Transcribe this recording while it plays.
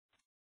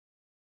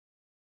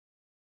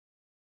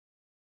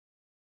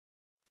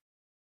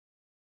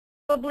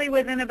probably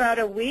within about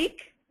a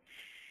week.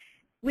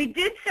 We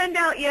did send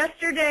out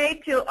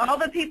yesterday to all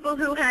the people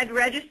who had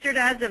registered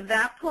as of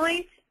that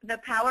point, the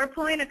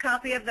PowerPoint, a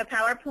copy of the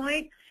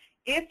PowerPoint.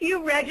 If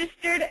you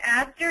registered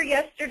after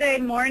yesterday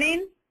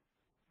morning,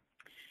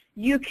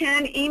 you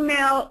can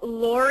email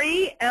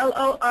Lori,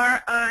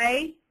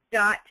 L-O-R-I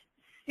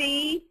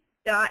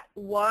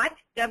 .c.watt,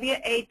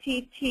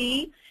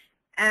 W-A-T-T,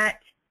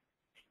 at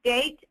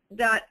state.or.us.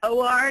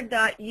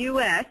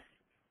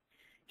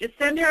 Just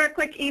send her a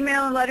quick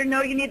email and let her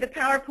know you need the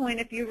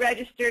PowerPoint if you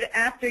registered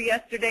after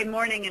yesterday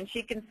morning, and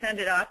she can send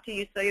it off to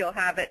you so you'll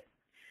have it.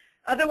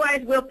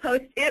 Otherwise, we'll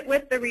post it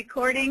with the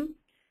recording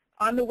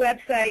on the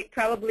website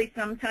probably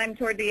sometime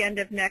toward the end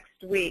of next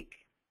week.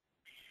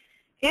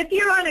 If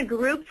you're on a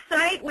group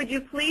site, would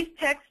you please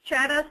text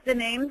chat us the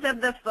names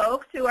of the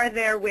folks who are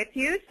there with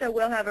you so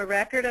we'll have a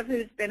record of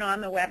who's been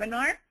on the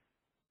webinar.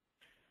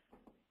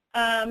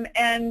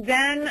 And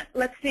then,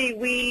 let's see,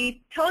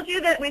 we told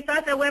you that we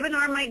thought the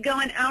webinar might go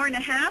an hour and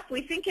a half.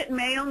 We think it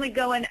may only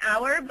go an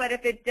hour, but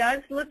if it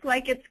does look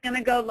like it's going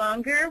to go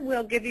longer,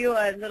 we'll give you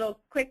a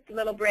quick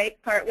little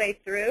break partway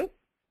through.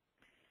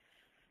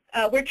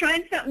 We're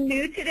trying something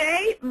new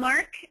today.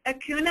 Mark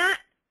Acuna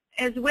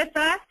is with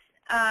us.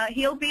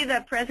 He'll be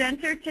the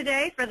presenter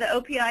today for the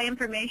OPI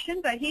information,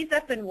 but he's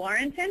up in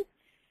Warrenton.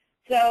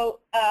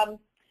 So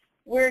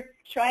we're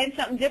trying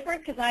something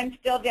different because I'm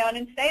still down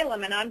in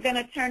Salem, and I'm going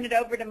to turn it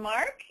over to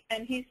Mark,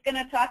 and he's going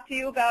to talk to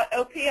you about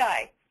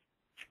OPI.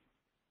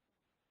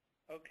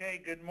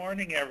 Okay, good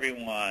morning,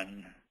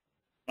 everyone.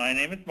 My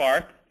name is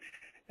Mark,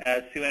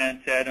 as Sue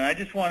Ann said, and I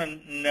just want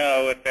to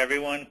know if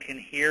everyone can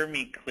hear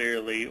me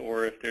clearly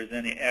or if there's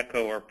any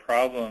echo or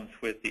problems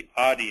with the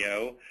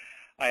audio.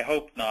 I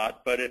hope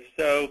not, but if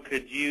so,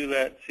 could you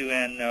let Sue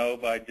Ann know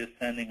by just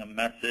sending a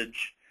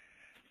message?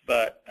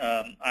 But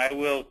I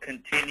will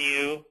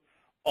continue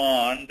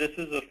on. This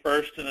is the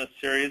first in a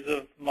series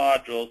of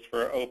modules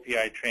for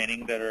OPI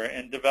training that are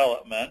in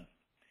development.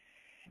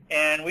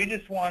 And we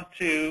just want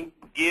to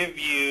give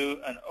you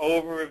an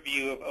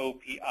overview of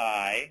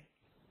OPI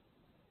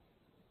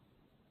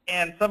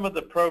and some of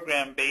the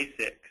program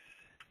basics.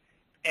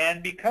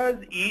 And because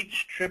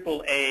each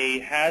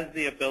AAA has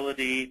the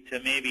ability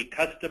to maybe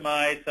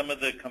customize some of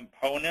the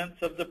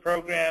components of the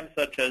program,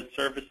 such as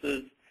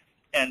services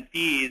and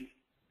fees,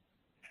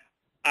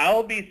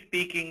 I'll be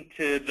speaking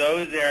to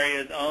those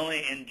areas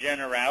only in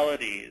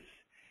generalities.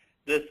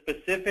 The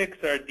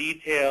specifics are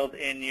detailed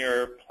in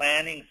your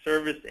planning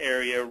service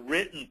area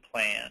written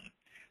plan.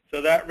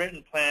 So that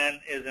written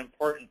plan is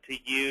important to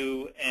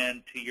you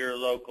and to your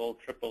local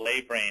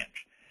AAA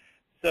branch.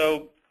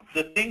 So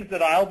the things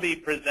that I'll be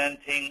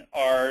presenting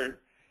are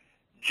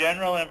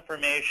general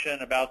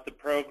information about the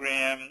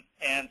program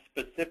and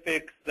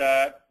specifics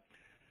that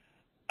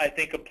I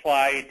think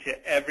apply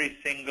to every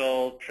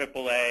single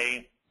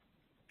AAA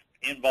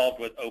involved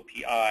with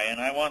OPI.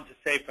 And I want to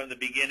say from the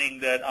beginning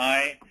that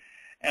I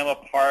am a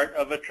part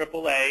of a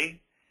AAA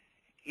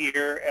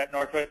here at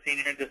Northwest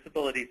Senior and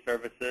Disability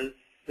Services.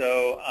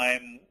 So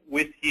I'm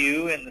with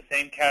you in the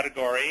same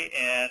category,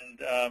 and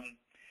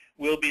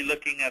we'll be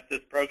looking at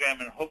this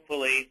program and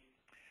hopefully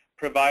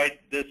provide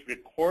this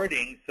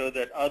recording so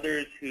that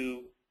others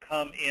who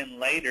come in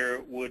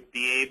later would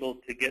be able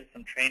to get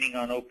some training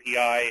on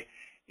OPI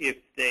if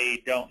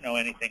they don't know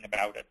anything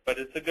about it. But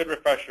it's a good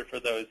refresher for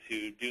those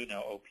who do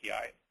know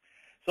OPI.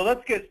 So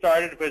let's get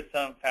started with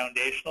some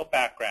foundational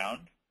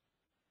background.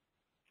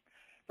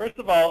 First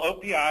of all,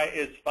 OPI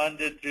is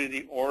funded through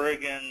the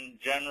Oregon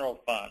General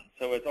Fund.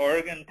 So it's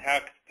Oregon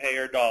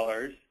taxpayer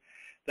dollars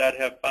that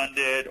have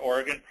funded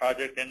Oregon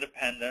Project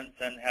Independence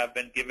and have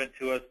been given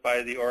to us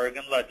by the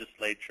Oregon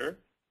legislature.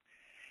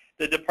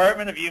 The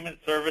Department of Human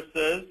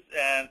Services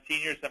and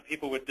Seniors and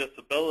People with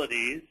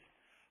Disabilities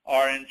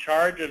are in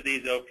charge of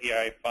these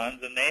OPI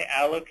funds, and they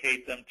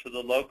allocate them to the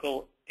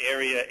local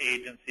area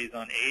agencies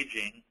on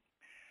aging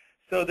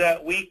so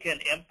that we can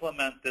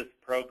implement this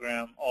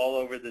program all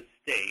over the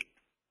state.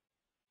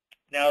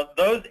 Now,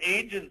 those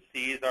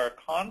agencies are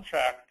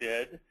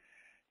contracted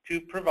to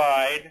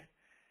provide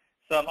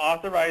some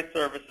authorized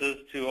services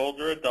to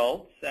older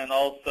adults and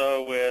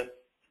also with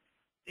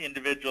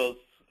individuals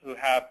who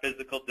have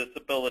physical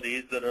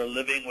disabilities that are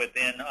living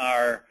within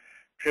our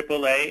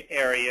AAA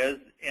areas.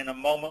 In a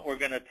moment, we're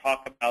going to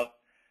talk about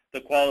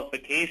the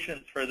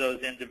qualifications for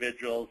those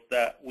individuals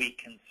that we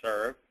can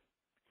serve.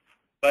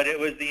 But it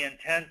was the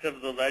intent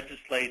of the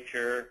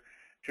legislature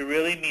to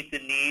really meet the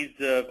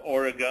needs of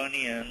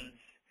Oregonians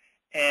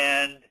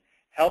and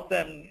help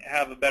them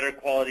have a better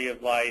quality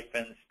of life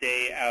and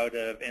stay out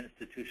of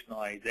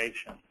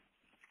institutionalization.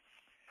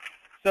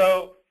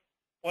 So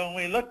when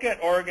we look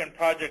at Oregon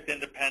Project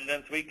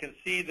Independence, we can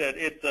see that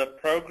it's a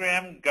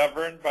program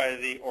governed by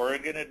the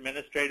Oregon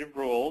Administrative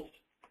Rules.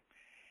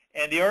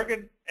 And the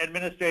Oregon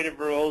Administrative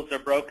Rules are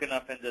broken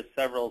up into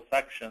several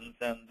sections.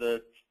 And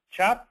the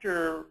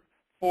Chapter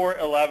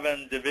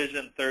 411,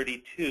 Division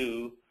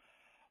 32,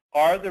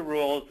 are the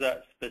rules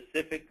that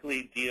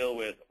specifically deal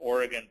with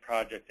Oregon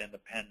Project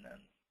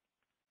Independence.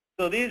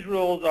 So these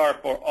rules are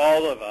for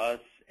all of us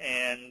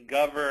and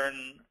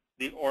govern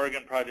the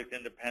Oregon Project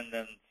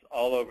Independence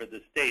all over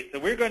the state. So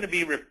we're going to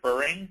be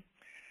referring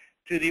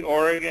to the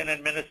Oregon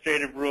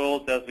administrative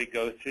rules as we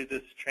go through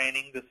this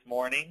training this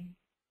morning.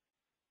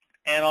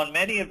 And on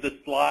many of the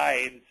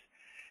slides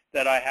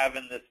that I have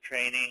in this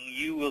training,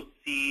 you will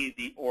see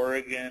the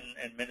Oregon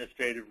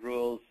administrative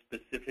rules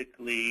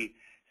specifically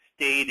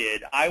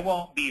stated. I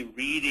won't be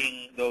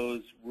reading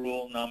those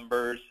rule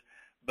numbers,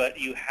 but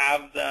you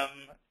have them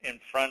in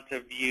front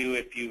of you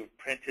if you've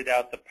printed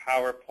out the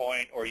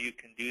PowerPoint, or you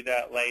can do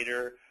that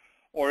later.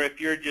 Or if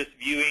you're just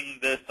viewing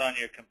this on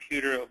your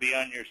computer, it will be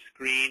on your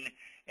screen,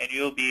 and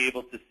you'll be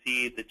able to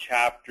see the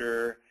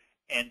chapter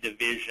and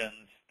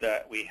divisions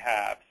that we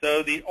have.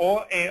 So the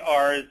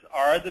OARs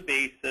are the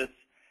basis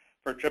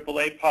for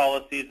AAA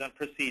policies and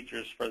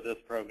procedures for this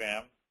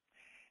program.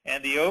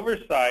 And the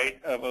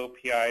oversight of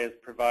OPI is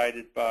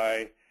provided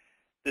by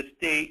the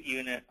State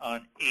Unit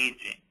on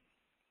Aging.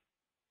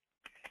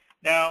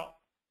 Now,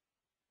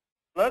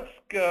 let's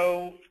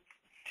go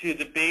to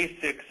the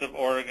basics of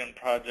Oregon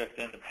Project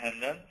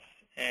Independence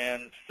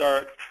and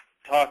start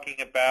talking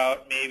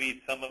about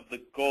maybe some of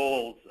the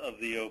goals of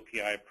the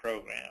OPI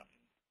program.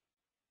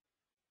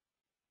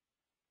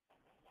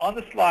 On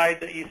the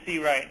slide that you see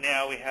right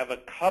now, we have a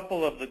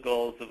couple of the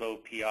goals of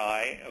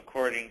OPI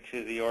according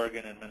to the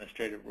Oregon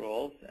Administrative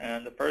Rules.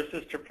 And the first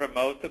is to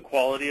promote the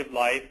quality of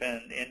life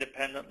and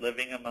independent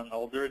living among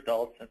older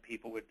adults and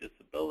people with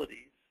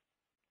disabilities.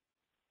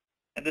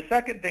 And the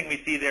second thing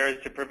we see there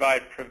is to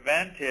provide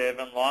preventive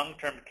and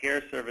long-term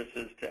care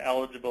services to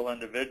eligible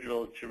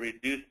individuals to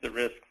reduce the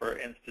risk for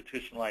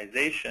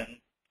institutionalization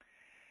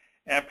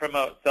and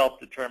promote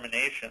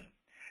self-determination.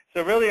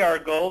 So really our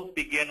goals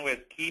begin with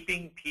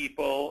keeping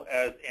people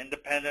as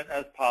independent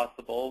as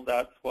possible.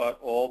 That's what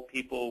all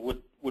people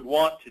would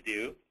want to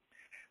do.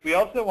 We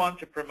also want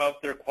to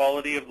promote their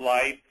quality of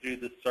life through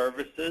the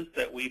services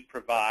that we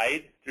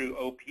provide through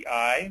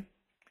OPI.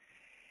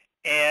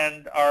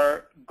 And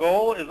our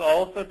goal is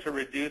also to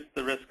reduce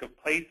the risk of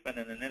placement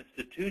in an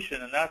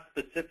institution, and that's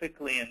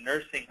specifically in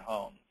nursing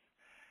homes.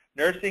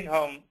 Nursing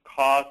home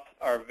costs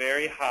are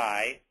very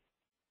high,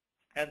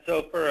 and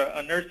so for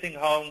a nursing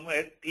home,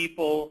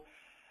 people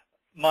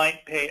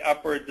might pay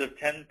upwards of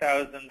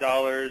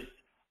 $10,000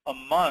 a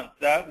month.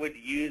 That would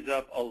use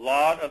up a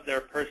lot of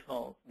their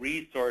personal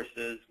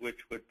resources, which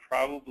would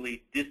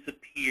probably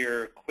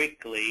disappear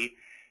quickly.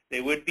 They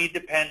would be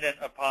dependent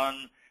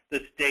upon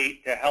the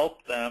state to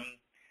help them,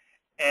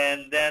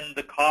 and then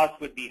the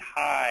cost would be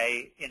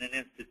high in an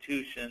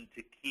institution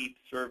to keep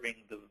serving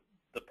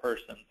the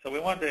person. So we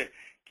want to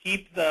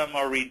keep them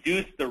or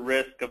reduce the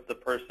risk of the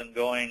person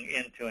going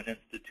into an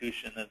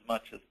institution as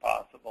much as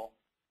possible.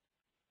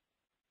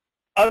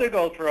 Other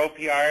goals for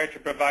OPI are to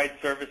provide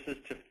services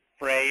to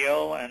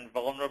frail and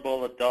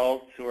vulnerable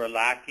adults who are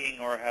lacking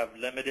or have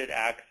limited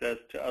access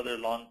to other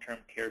long-term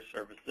care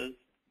services.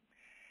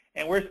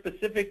 And we're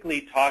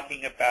specifically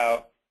talking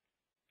about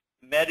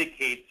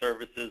Medicaid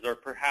services or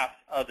perhaps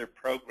other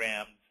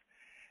programs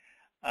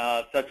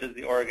such as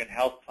the Oregon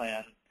Health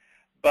Plan.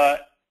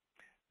 But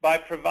by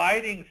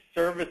providing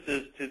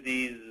services to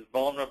these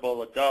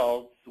vulnerable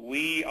adults,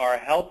 we are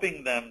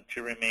helping them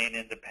to remain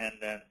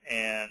independent,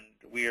 and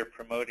we are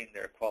promoting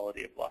their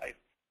quality of life.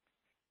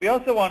 We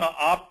also want to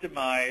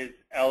optimize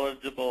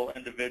eligible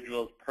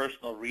individuals'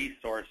 personal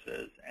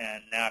resources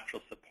and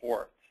natural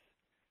supports.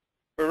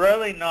 We're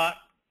really not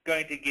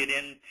going to get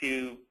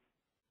into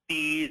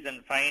fees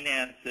and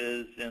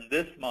finances in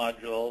this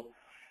module,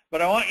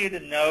 but I want you to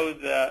know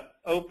that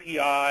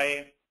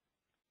OPI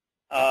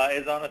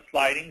is on a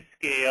sliding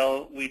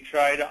scale. We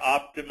try to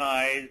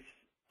optimize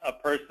a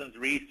person's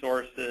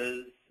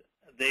resources.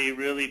 They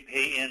really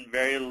pay in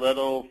very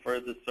little for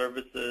the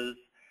services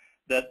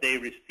that they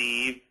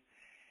receive.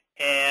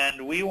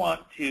 And we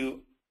want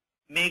to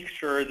make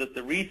sure that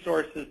the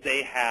resources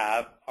they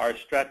have are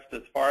stretched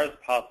as far as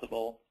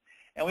possible.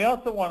 And we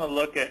also want to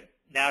look at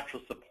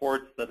natural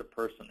supports that a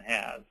person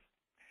has.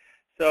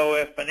 So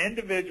if an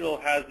individual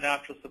has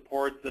natural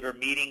supports that are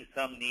meeting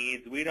some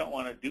needs, we don't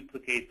want to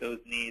duplicate those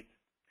needs,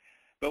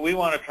 but we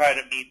want to try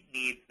to meet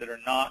needs that are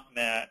not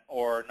met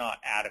or not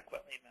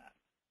adequately met.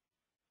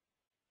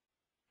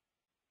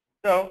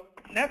 So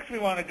next we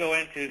want to go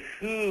into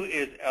who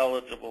is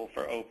eligible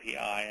for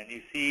OPI, and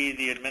you see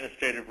the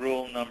administrative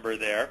rule number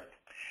there.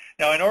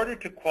 Now, in order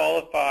to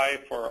qualify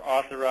for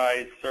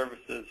authorized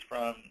services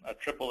from a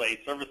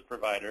AAA service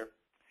provider,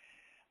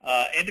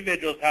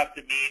 individuals have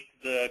to meet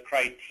the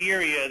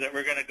criteria that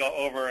we're going to go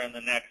over in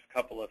the next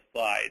couple of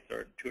slides,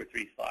 or 2 or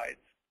 3 slides.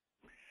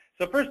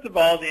 So first of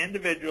all, the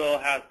individual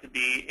has to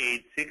be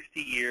age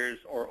 60 years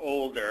or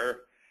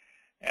older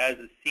as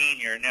a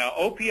senior. Now,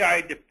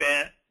 OPI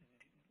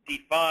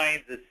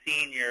defines a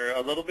senior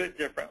a little bit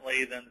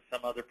differently than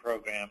some other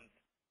programs.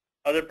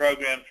 Other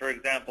programs, for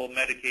example,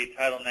 Medicaid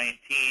Title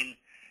 19,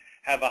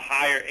 have a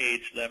higher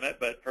age limit,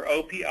 but for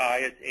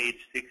OPI, it's age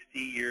 60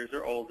 years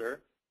or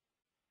older.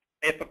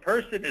 If a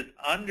person is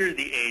under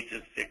the age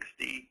of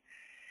 60,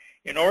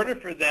 in order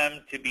for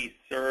them to be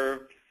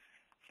served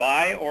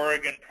by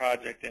Oregon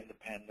Project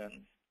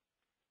Independence,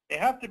 they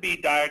have to be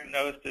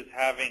diagnosed as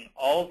having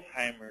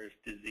Alzheimer's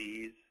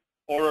disease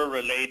or a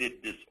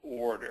related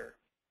disorder.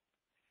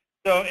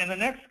 So in the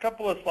next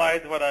couple of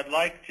slides, what I'd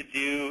like to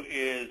do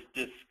is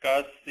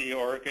discuss the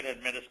Oregon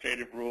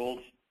Administrative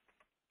Rules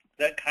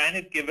that kind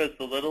of give us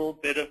a little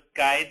bit of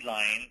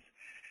guidelines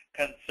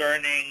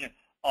concerning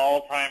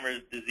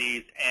Alzheimer's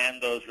disease and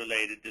those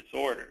related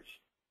disorders.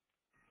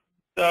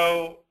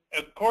 So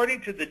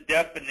according to the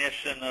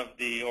definition of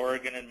the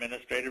Oregon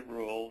Administrative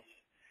Rules,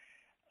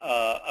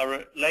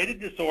 a related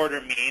disorder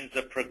means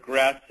a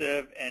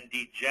progressive and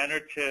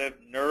degenerative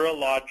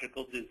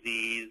neurological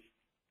disease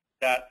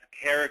that's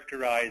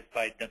characterized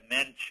by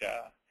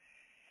dementia,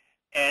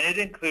 and it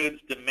includes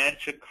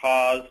dementia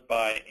caused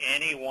by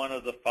any one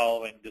of the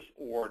following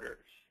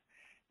disorders.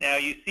 Now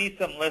you see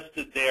some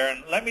listed there,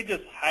 and let me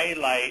just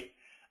highlight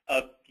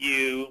a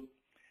few.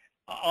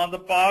 On the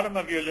bottom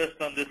of your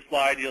list on this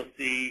slide, you'll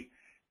see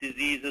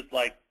diseases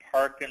like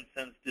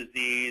Parkinson's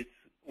disease,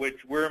 which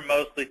we're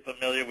mostly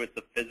familiar with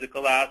the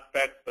physical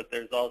aspects, but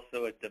there's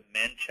also a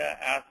dementia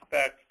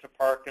aspect to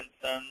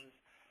Parkinson's,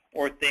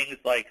 or things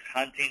like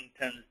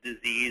Huntington's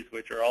disease,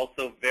 which are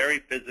also very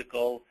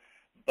physical,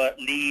 but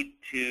lead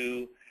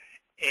to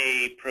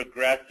a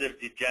progressive,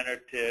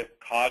 degenerative,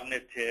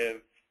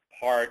 cognitive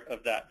part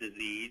of that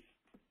disease.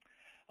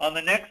 On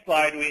the next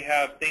slide, we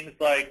have things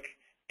like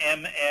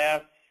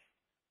MS,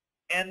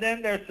 and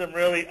then there's some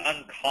really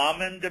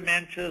uncommon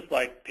dementias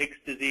like Pick's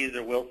disease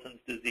or Wilson's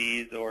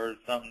disease or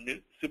some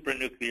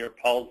supranuclear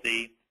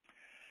palsy.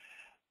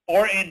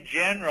 Or in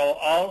general,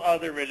 all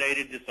other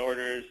related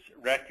disorders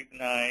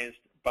recognized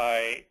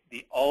by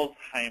the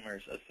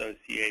Alzheimer's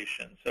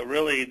Association. So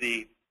really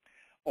the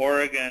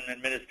Oregon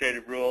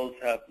Administrative Rules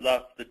have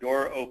left the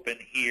door open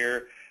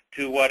here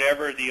to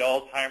whatever the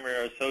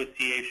Alzheimer's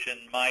Association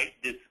might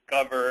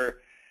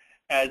discover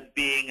as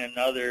being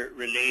another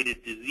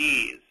related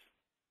disease.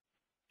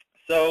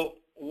 So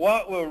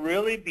what will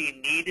really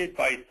be needed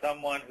by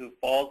someone who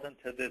falls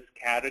into this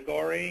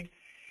category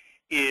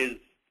is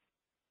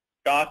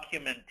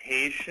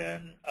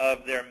documentation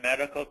of their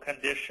medical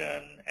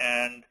condition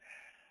and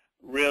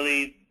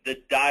really the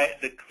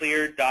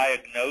clear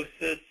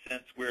diagnosis,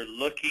 since we're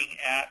looking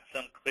at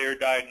some clear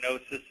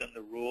diagnosis in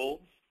the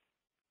rules.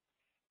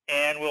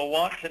 And we'll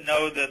want to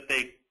know that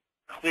they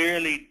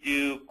clearly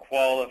do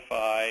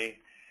qualify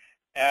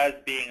as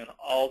being an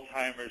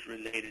Alzheimer's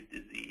related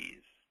disease.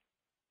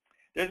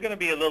 There's going to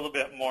be a little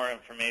bit more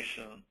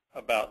information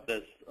about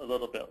this a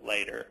little bit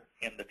later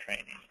in the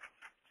training.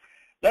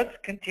 Let's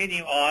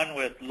continue on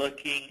with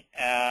looking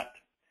at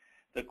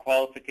the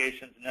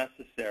qualifications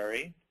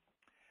necessary.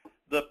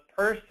 The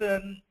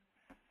person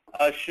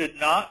should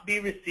not be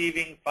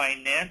receiving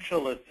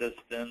financial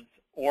assistance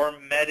or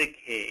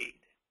Medicaid.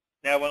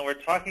 Now, when we're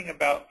talking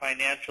about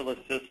financial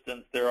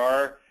assistance, there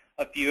are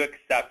a few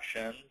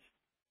exceptions.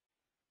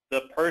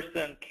 The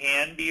person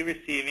can be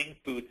receiving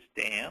food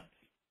stamps.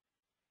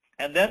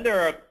 And then there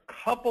are a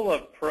couple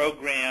of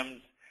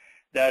programs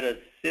that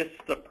assist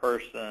the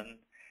person.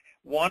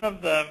 One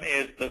of them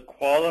is the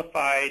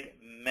Qualified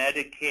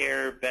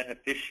Medicare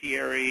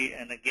Beneficiary,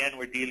 and again,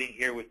 we're dealing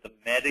here with the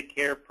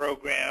Medicare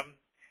program.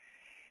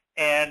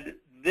 And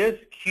this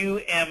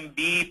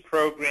QMB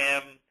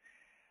program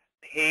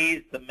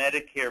pays the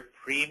Medicare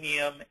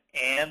premium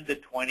and the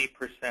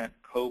 20%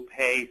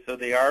 copay, so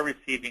they are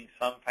receiving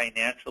some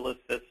financial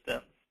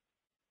assistance.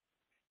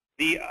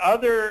 The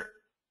other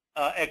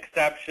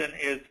exception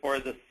is for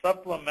the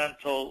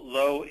Supplemental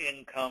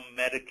Low-Income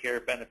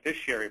Medicare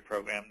Beneficiary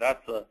Program.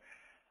 That's a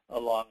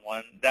long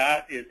one.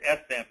 That is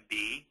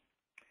SMB,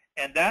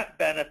 and that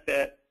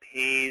benefit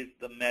pays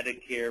the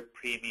Medicare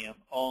premium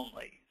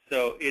only.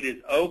 So it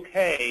is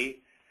okay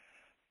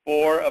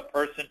for a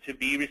person to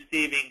be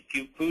receiving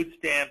food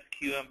stamps,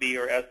 QMB,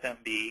 or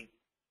SMB.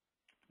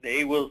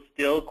 They will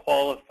still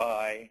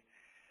qualify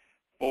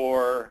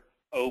for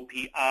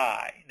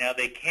OPI. Now,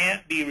 they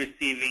can't be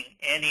receiving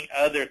any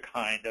other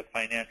kind of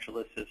financial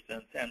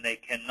assistance, and they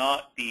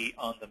cannot be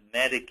on the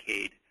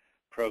Medicaid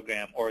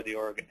program or the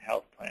Oregon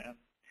Health Plan.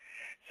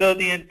 So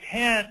the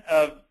intent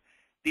of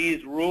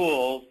these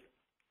rules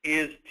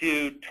is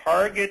to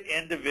target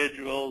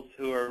individuals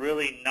who are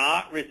really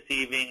not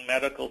receiving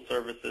medical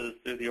services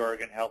through the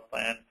Oregon Health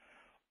Plan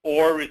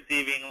or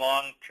receiving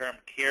long-term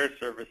care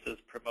services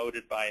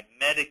promoted by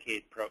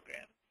Medicaid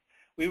programs.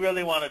 We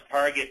really want to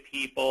target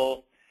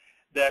people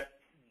that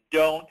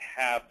don't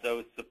have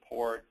those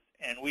supports,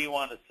 and we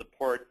want to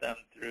support them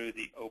through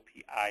the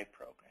OPI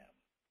program.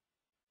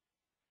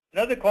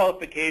 Another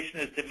qualification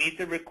is to meet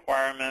the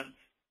requirements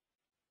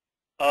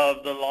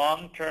of the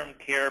long-term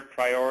care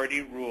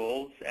priority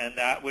rules, and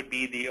that would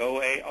be the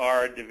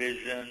OAR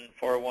Division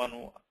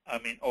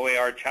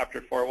OAR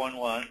Chapter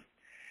 411,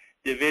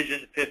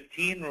 Division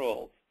 15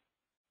 rules.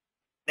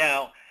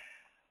 Now,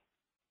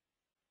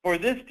 for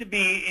this to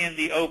be in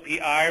the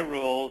OPI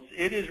rules,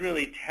 it is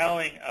really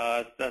telling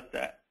us that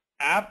the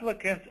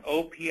applicant's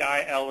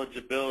OPI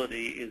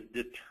eligibility is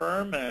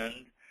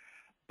determined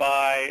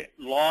by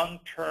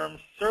long-term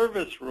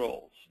service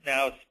rules.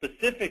 Now,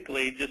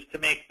 specifically, just to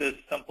make this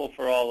simple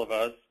for all of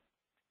us,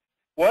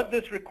 What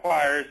this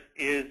requires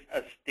is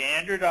a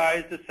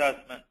standardized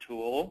assessment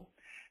tool.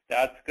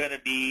 That's going to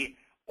be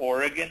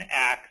Oregon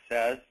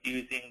Access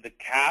using the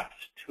CAPS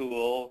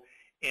tool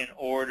in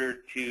order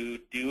to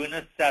do an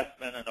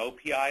assessment, an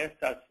OPI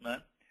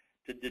assessment,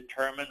 to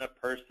determine a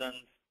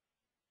person's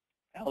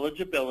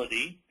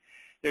eligibility.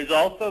 There's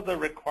also the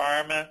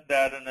requirement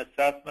that an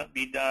assessment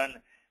be done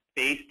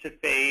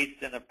face-to-face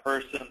in a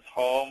person's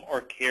home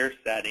or care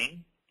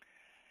setting,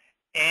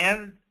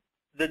 and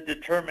the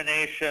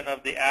determination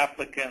of the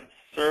applicant's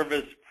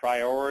service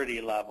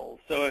priority level.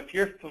 So if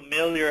you're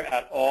familiar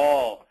at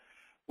all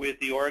with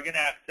the Oregon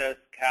Access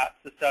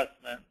CAPS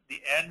assessment,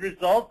 the end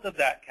result of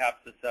that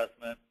CAPS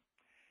assessment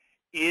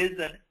is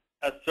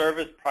a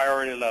service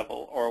priority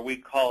level, or we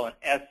call an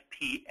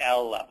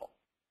SPL level.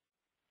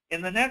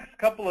 In the next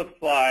couple of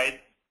slides,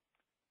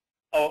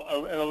 a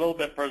little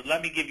bit first,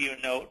 let me give you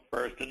a note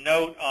first, a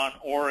note on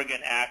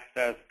Oregon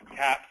Access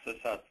CAPS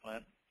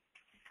assessment.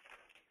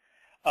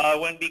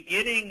 When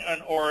beginning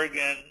an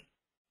Oregon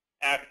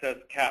Access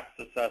CAPS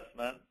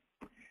assessment,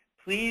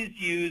 please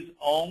use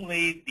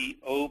only the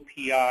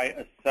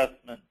OPI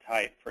assessment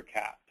type for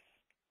CAPS.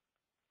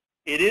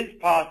 It is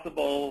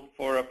possible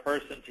for a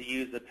person to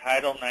use a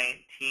Title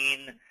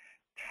 19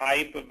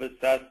 type of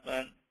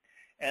assessment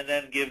and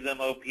then give them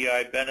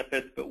OPI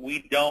benefits, but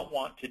we don't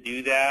want to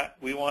do that.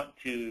 We want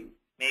to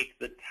make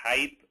the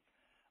type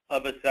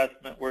of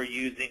assessment we're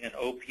using an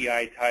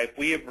OPI type.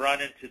 We have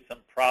run into some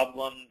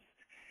problems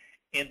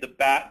in the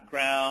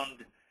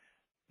background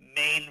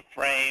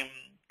mainframe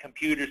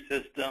computer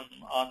system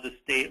on the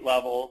state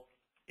level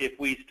if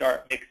we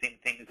start mixing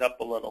things up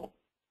a little.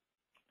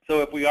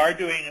 So if we are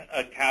doing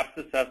a CAPS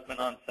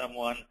assessment on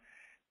someone,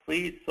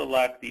 please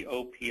select the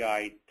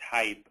OPI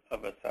type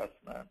of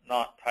assessment,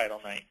 not Title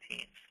 19.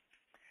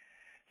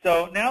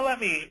 So now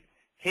let me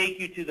take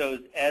you to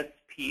those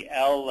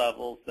SPL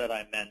levels that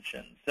I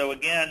mentioned. So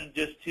again,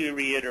 just to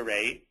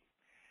reiterate,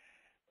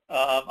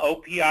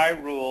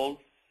 OPI rules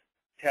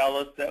tell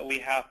us that we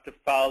have to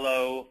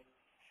follow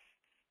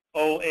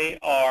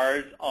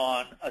OARs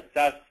on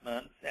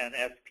assessments and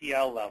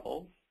SPL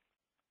levels.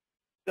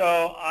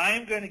 So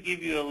I'm going to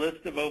give you a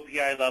list of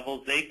OPI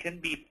levels. They can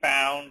be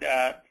found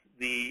at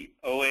the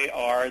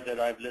OAR that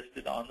I've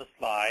listed on the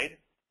slide.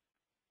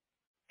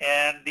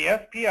 And the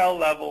SPL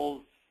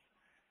levels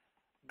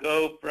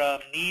go from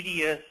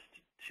neediest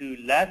to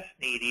less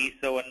needy.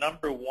 So a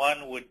number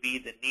 1 would be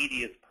the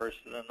neediest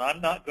person. And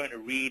I'm not going to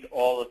read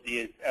all of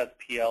these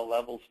SPL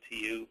levels to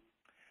you.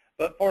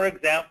 But for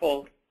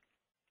example,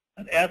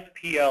 an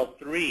SPL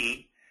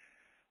 3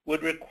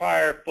 would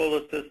require full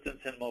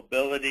assistance in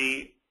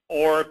mobility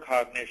or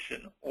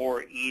cognition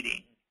or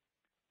eating.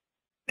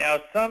 Now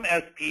some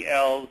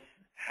SPLs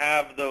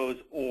have those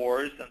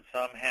ORs and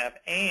some have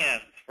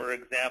ANDs. For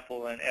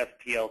example, an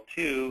SPL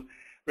 2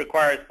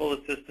 requires full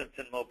assistance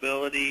in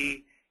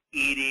mobility,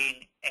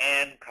 eating,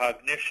 and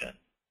cognition.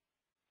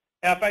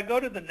 Now if I go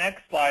to the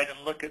next slide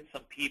and look at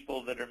some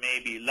people that are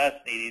maybe less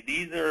needy,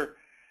 these are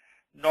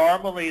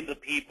normally the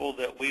people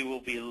that we will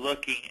be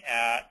looking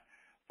at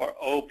for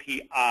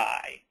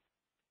OPI.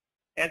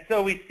 And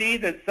so we see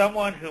that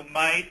someone who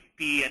might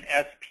be an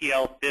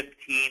SPL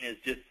 15 is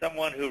just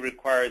someone who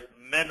requires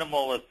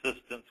minimal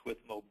assistance with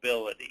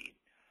mobility,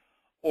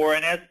 or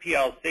an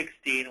SPL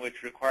 16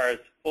 which requires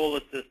full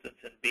assistance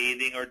in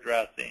bathing or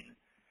dressing.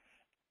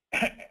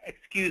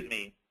 Excuse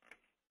me.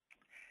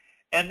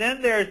 And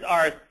then there's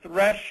our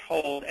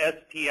threshold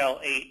SPL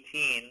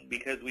 18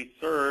 because we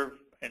serve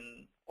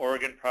in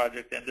Oregon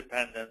Project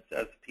Independence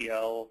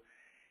SPL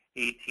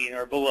 18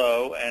 or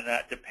below, and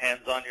that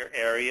depends on your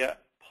area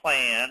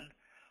plan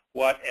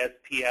what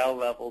SPL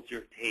levels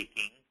you're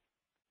taking.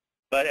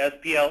 But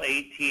SPL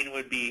 18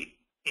 would be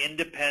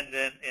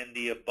independent in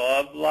the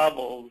above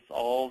levels,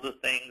 all the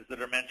things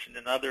that are mentioned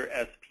in other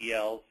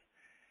SPLs,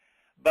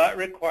 but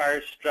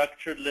requires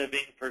structured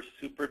living for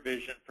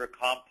supervision for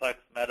complex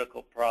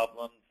medical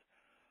problems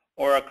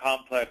or a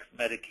complex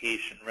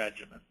medication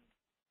regimen.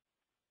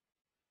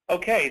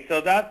 Okay,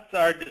 so that's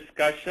our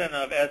discussion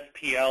of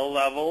SPL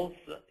levels.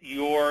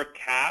 Your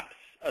CAPS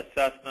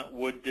assessment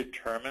would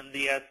determine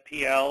the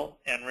SPL,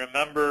 and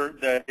remember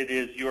that it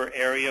is your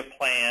area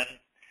plan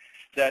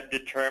that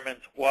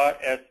determines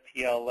what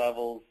SPL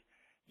levels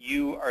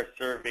you are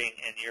serving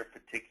in your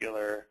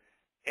particular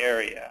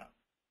area.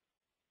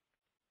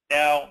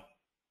 Now,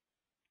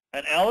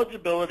 an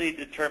eligibility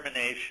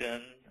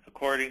determination,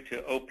 according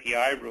to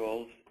OPI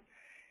rules,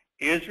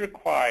 is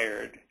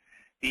required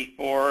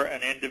before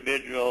an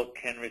individual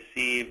can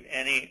receive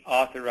any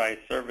authorized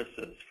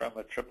services from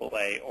a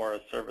AAA or a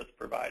service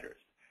provider.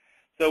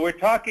 So we're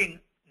talking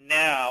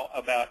now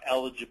about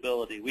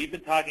eligibility. We've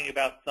been talking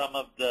about some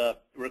of the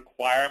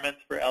requirements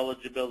for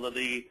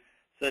eligibility,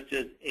 such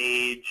as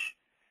age,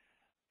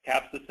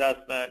 CAPS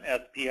assessment,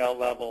 SPL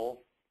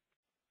level.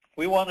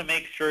 We want to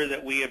make sure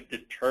that we have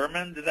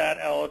determined that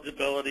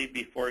eligibility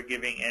before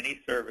giving any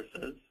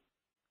services.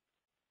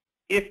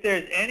 If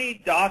there's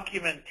any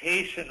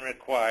documentation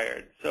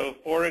required, so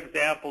for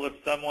example, if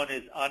someone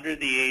is under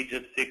the age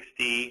of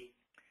 60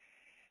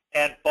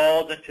 and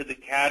falls into the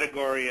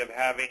category of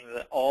having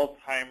the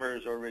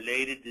Alzheimer's or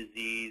related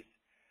disease,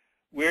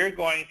 we're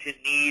going to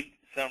need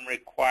some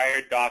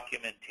required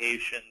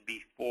documentation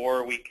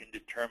before we can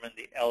determine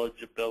the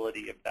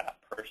eligibility of that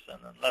person.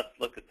 And let's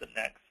look at the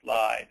next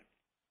slide.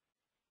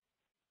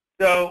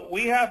 So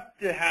we have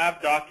to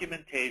have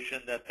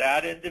documentation that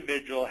that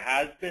individual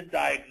has been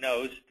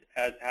diagnosed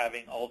as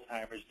having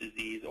Alzheimer's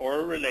disease or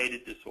a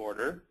related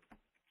disorder.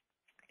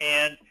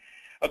 And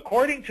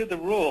according to the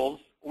rules,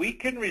 we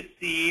can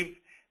receive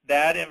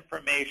that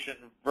information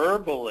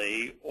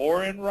verbally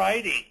or in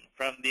writing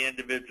from the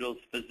individual's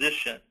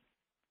physician.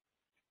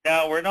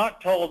 Now, we're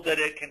not told that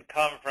it can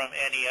come from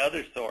any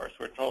other source.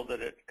 We're told that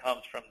it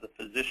comes from the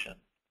physician.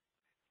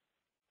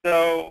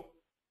 So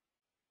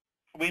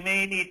we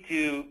may need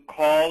to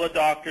call a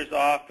doctor's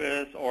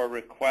office or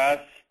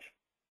request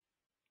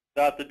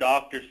that the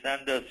doctor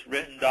send us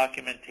written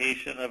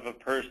documentation of a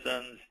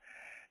person's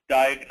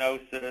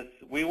diagnosis.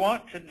 We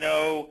want to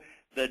know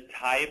the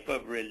type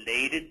of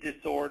related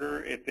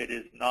disorder if it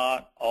is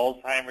not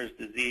Alzheimer's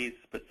disease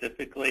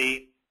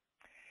specifically.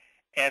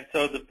 And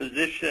so the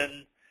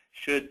physician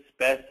should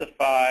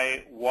specify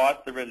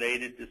what the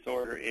related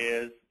disorder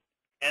is,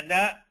 and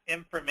that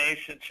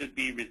information should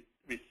be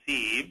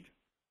received,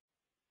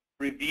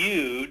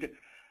 reviewed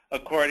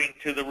according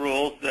to the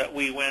rules that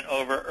we went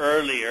over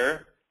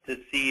earlier to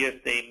see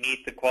if they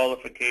meet the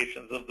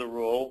qualifications of the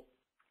rule.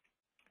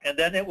 And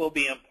then it will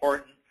be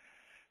important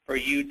for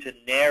you to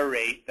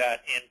narrate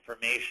that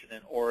information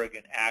in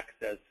Oregon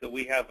Access so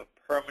we have a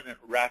permanent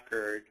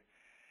record,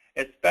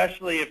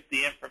 especially if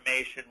the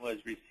information was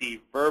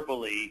received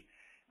verbally.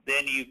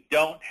 Then you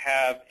don't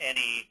have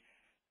any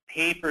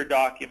paper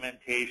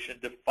documentation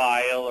to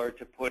file or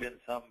to put in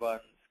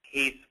someone's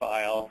case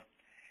file.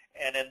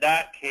 And in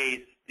that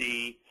case,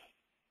 the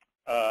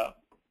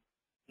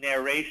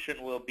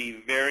narration will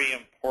be very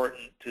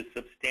important to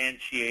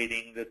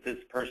substantiating that this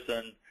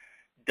person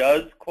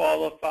does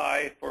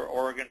qualify for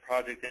Oregon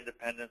Project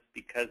Independence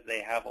because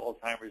they have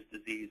Alzheimer's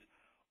disease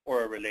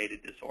or a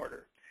related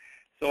disorder.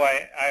 So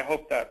I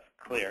hope that's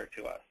clear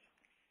to us.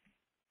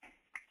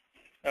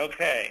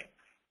 Okay.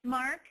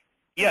 Mark?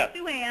 Yes.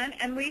 Sue Ann,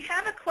 and we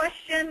have a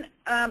question,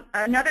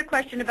 another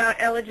question about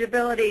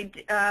eligibility.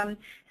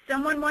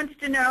 Someone wants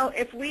to know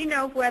if we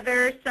know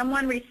whether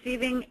someone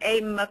receiving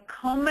a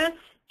McComas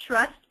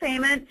trust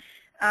payment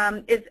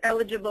is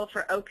eligible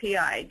for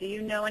OPI. Do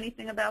you know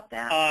anything about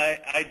that?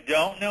 I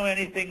don't know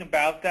anything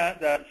about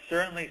that. That's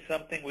certainly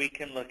something we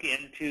can look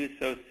into,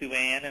 so Sue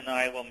Ann and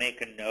I will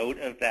make a note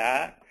of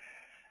that.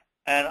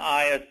 And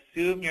I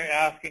assume you're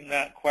asking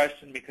that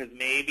question because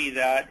maybe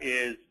that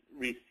is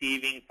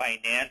receiving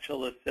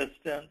financial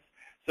assistance.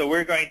 So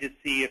we're going to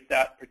see if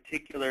that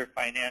particular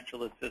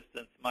financial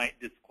assistance might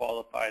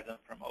disqualify them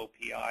from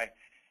OPI.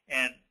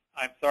 And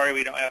I'm sorry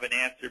we don't have an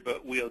answer,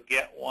 but we'll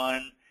get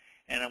one,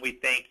 and we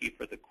thank you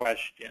for the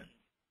question.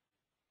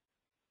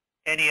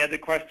 Any other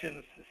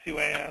questions, Sue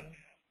Ann?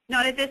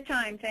 Not at this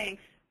time,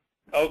 thanks.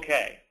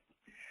 Okay.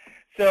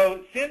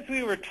 So since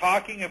we were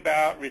talking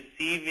about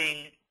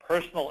receiving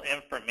personal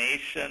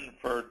information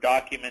for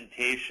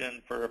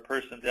documentation for a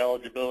person's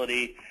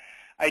eligibility,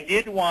 I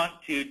did want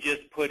to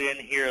just put in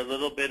here a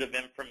little bit of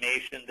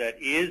information that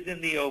is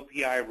in the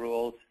OPI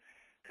rules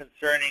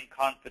concerning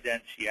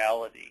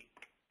confidentiality.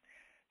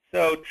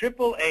 So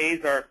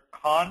AAAs are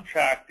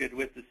contracted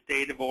with the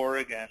state of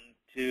Oregon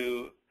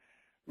to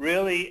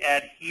really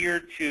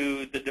adhere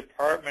to the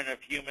Department of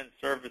Human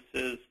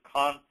Services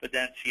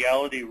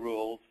confidentiality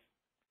rules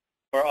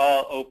for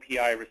all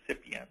OPI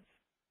recipients.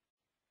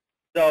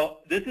 So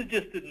this is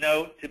just a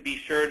note to be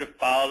sure to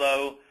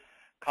follow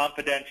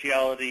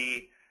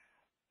confidentiality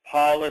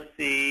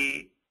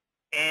policy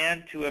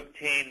and to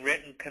obtain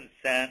written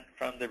consent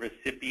from the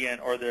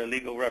recipient or their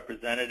legal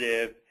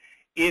representative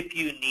if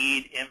you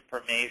need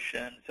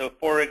information. So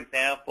for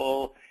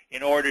example,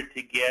 in order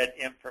to get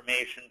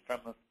information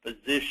from a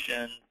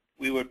physician,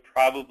 we would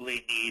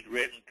probably need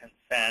written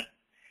consent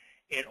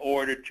in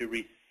order to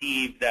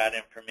receive that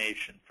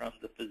information from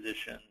the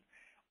physician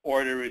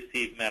or to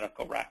receive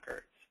medical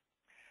records.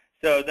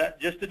 So that,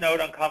 just a note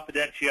on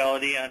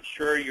confidentiality. I'm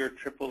sure your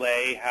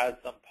AAA has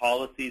some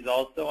policies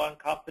also on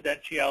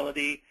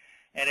confidentiality,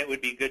 and it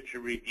would be good to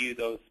review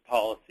those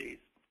policies.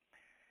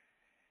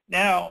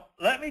 Now,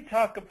 let me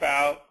talk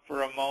about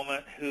for a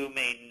moment who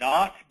may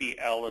not be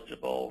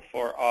eligible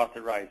for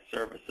authorized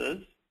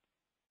services.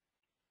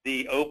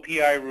 The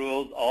OPI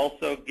rules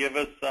also give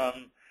us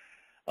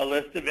a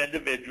list of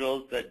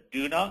individuals that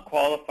do not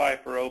qualify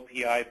for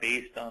OPI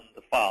based on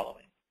the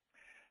following.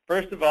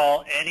 First of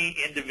all, any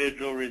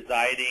individual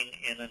residing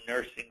in a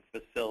nursing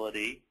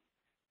facility,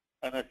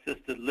 an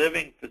assisted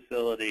living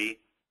facility,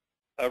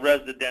 a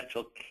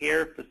residential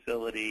care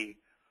facility,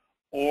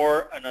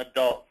 or an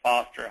adult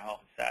foster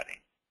home setting.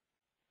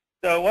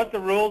 So what the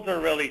rules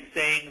are really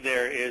saying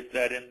there is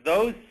that in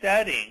those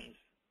settings,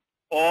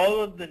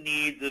 all of the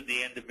needs of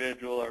the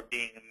individual are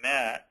being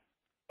met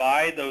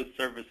by those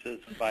services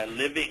and by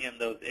living in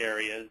those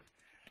areas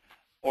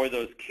or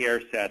those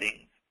care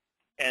settings.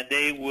 And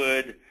they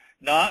would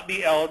not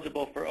be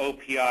eligible for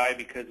OPI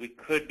because we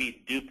could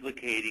be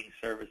duplicating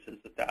services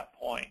at that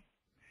point.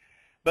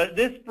 But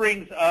this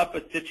brings up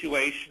a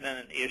situation and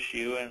an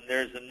issue, and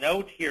there's a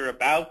note here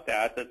about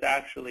that that's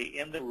actually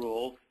in the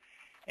rules,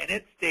 and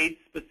it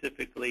states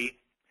specifically,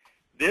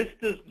 this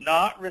does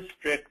not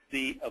restrict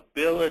the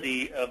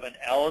ability of an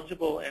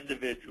eligible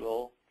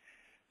individual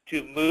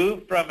to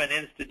move from an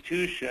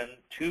institution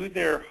to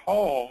their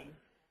home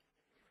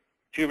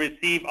to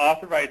receive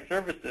authorized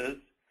services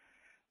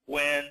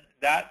when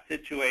that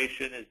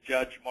situation is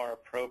judged more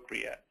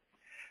appropriate.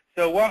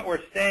 So what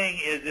we're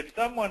saying is if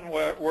someone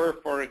were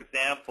for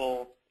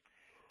example,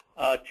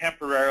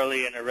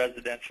 temporarily in a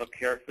residential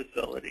care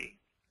facility,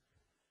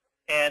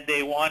 and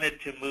they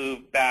wanted to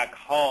move back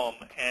home,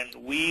 and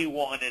we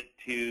wanted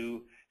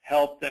to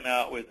help them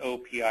out with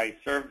OPI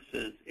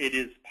services, it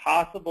is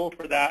possible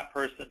for that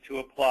person to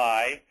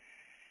apply.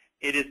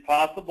 It is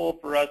possible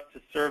for us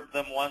to serve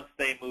them once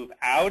they move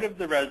out of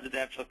the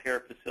residential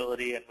care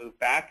facility and move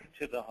back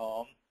into the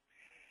home.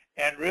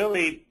 And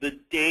really, the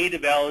date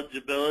of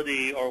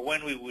eligibility, or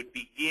when we would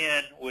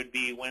begin, would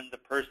be when the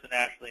person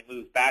actually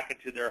moves back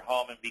into their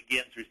home and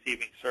begins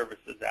receiving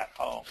services at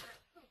home.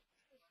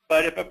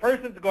 But if a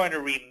person's going to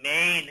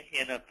remain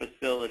in a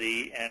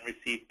facility and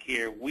receive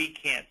care, we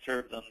can't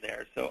serve them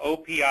there. So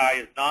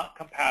OPI is not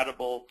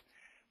compatible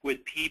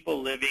with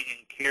people living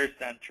in care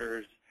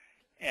centers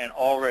and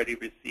already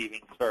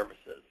receiving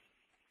services.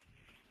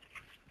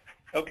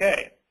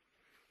 Okay.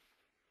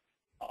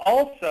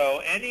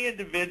 Also, any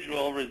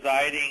individual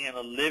residing in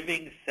a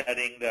living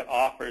setting that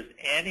offers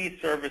any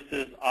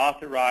services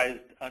authorized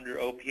under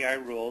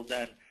OPI rules,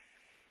 and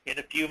in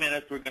a few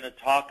minutes we're going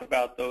to talk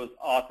about those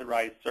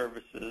authorized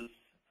services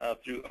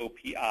through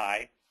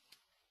OPI.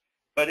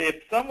 But if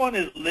someone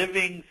is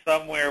living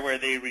somewhere where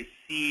they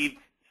receive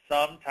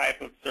some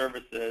type of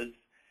services,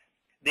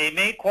 they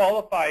may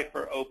qualify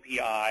for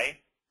OPI,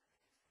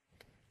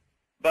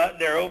 but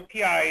their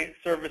OPI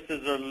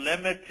services are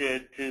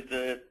limited to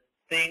the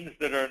things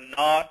that are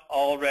not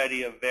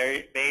already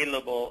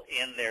available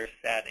in their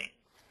setting.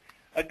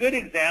 A good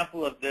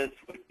example of this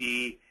would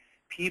be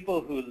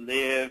people who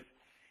live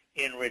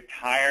in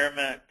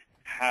retirement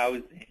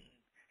housing.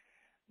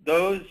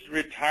 Those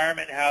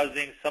retirement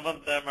housing, some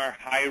of them are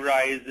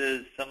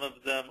high-rises, some of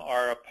them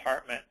are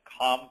apartment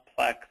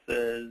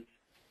complexes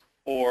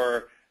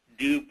or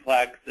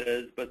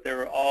duplexes, but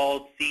they're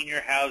all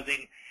senior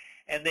housing,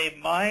 and they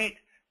might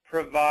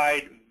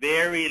provide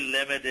very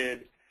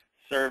limited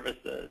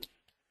services.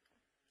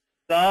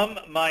 Some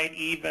might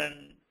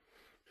even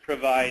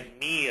provide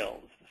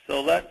meals.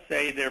 So let's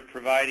say they're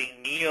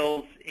providing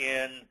meals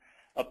in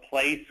a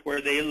place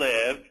where they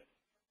live,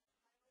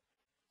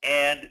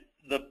 and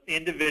the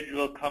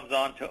individual comes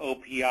on to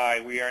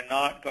OPI. We are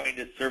not going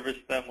to service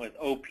them with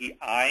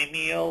OPI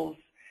meals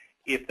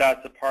if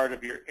that's a part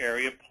of your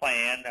area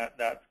plan.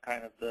 That's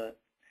kind of the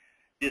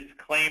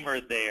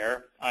disclaimer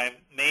there. I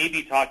may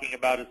be talking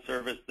about a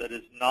service that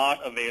is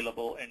not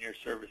available in your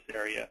service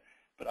area,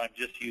 but I'm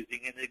just using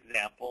an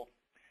example.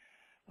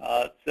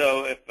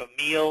 So if a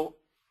meal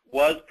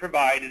was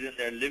provided in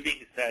their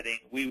living setting,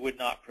 we would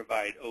not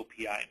provide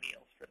OPI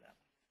meals for them.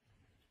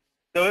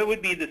 So it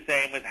would be the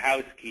same with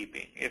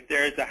housekeeping. If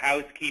there's a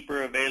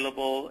housekeeper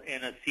available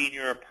in a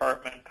senior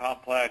apartment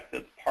complex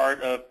as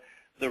part of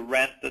the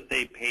rent that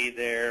they pay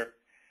there,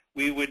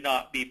 we would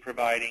not be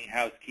providing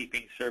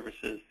housekeeping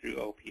services through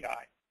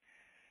OPI.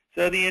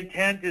 So the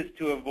intent is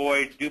to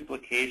avoid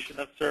duplication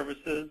of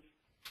services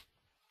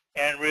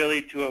and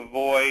really to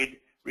avoid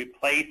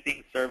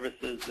replacing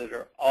services that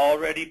are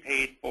already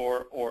paid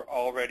for or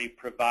already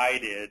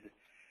provided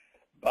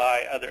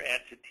by other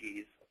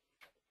entities.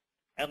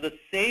 And the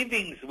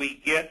savings we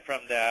get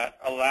from that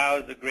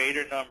allows a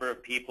greater number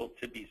of people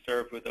to be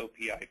served with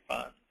OPI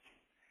funds.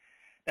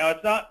 Now,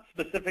 it's not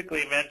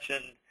specifically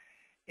mentioned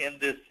in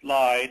this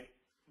slide,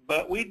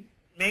 but we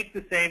make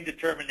the same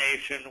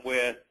determination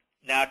with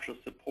natural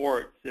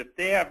supports. If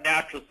they have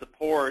natural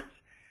supports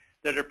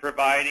that are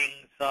providing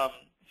some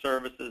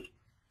services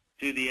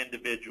to the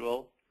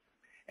individual,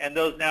 and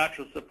those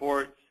natural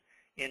supports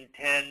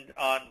intend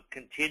on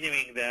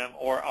continuing them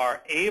or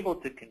are able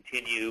to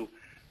continue,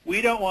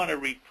 we don't want to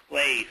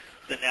replace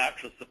the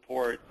natural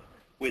supports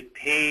with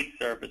paid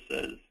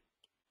services,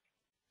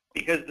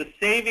 because the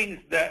savings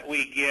that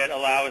we get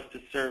allow us to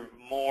serve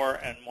more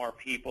and more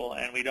people,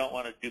 and we don't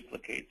want to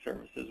duplicate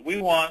services. We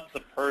want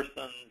the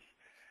person's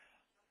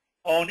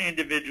own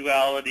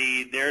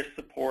individuality, their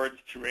supports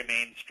to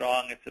remain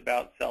strong. It's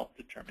about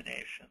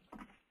self-determination.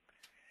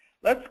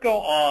 Let's go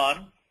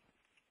on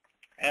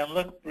and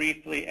look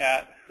briefly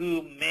at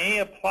who may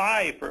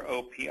apply for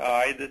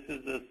OPI. This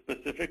is a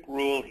specific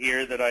rule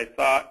here that I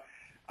thought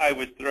I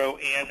would throw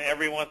in.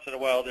 Every once in a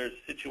while there's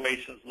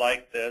situations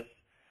like this.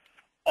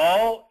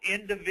 All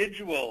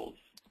individuals,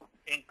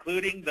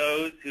 including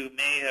those who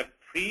may have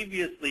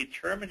previously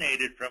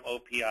terminated from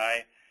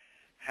OPI,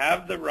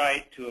 have the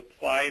right to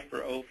apply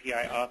for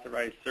OPI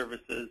authorized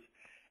services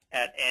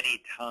at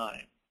any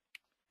time.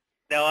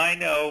 Now, I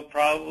know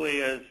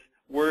probably as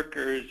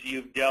workers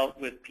you've dealt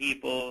with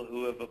people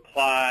who have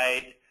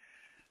applied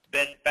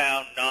been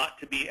found not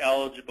to be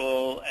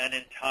eligible and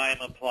in time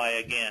apply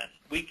again.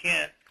 We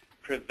can't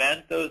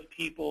prevent those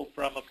people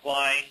from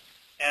applying,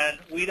 and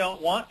we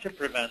don't want to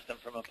prevent them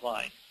from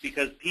applying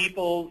because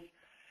people's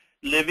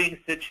living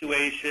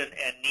situation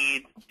and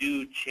needs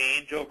do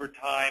change over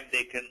time.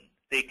 They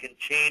can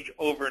change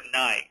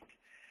overnight.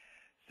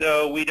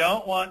 So we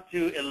don't want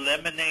to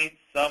eliminate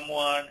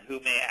someone who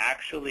may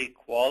actually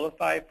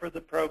qualify for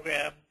the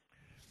program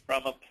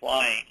from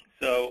applying.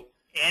 So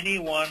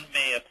anyone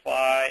may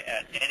apply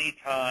at any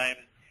time,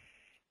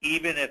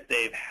 even if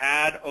they've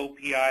had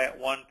OPI at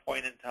one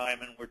point in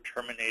time and were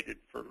terminated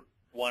for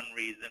one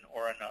reason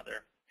or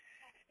another.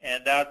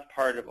 And that's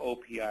part of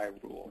OPI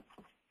rules.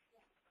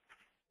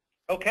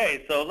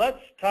 Okay, so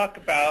let's talk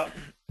about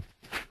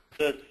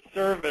the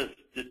service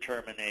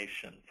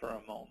determination for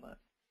a moment.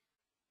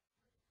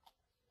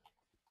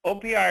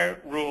 OPI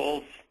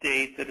rules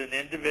state that an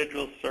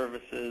individual's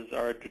services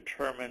are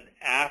determined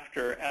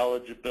after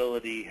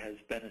eligibility has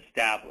been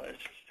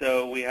established.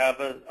 So we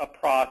have a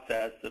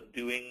process of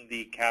doing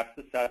the CAHPS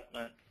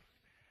assessment,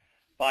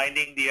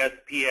 finding the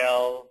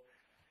SPL,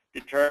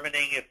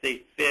 determining if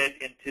they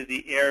fit into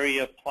the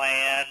area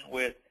plan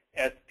with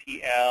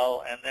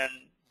SPL, and then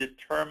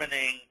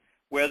determining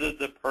whether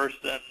the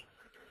person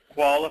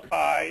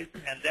qualifies,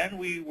 and then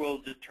we will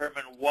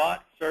determine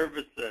what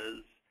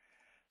services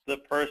the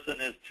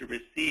person is to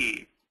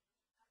receive.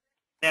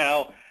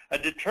 Now, a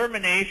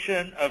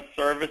determination of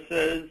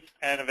services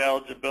and of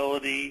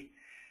eligibility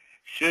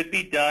should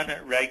be done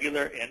at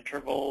regular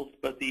intervals,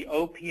 but the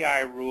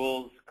OPI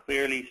rules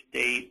clearly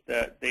state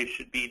that they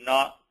should be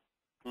not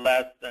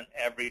less than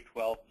every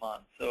 12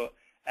 months. So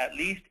at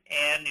least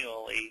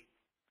annually,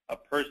 a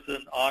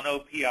person on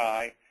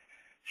OPI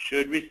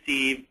should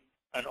receive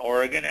an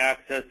Oregon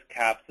Access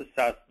CAHPS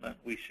assessment.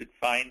 We should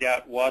find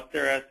out what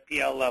their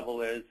SPL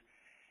level is,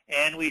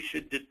 and we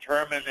should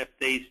determine if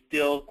they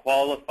still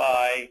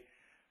qualify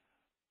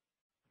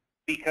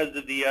because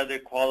of the other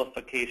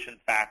qualification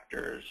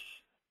factors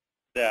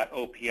that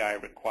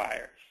OPI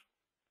requires.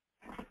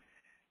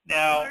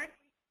 Now,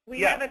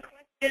 we have a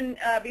question.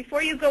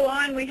 Before you go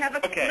on, we have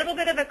a little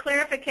bit of a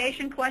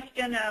clarification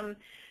question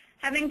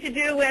having to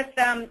do with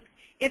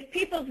if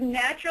people's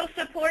natural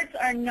supports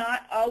are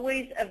not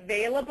always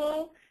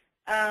available,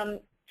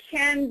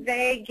 can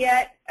they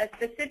get a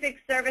specific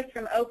service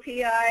from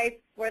OPI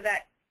for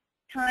that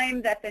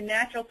time that the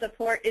natural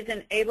support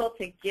isn't able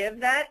to give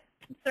that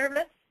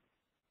service?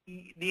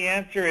 The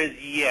answer is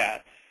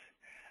yes.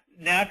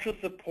 Natural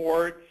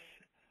supports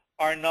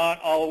are not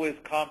always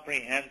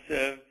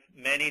comprehensive.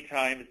 Many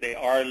times they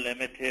are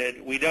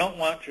limited. We don't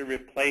want to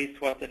replace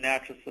what the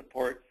natural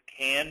supports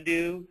can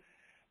do,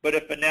 but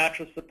if a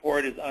natural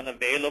support is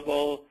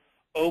unavailable,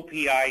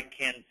 OPI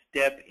can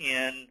step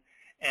in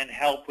and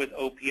help with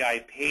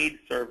OPI paid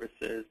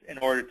services in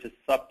order to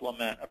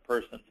supplement a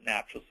person's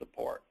natural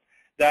support.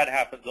 That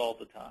happens all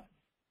the time.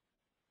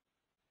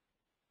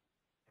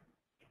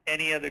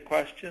 Any other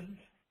questions?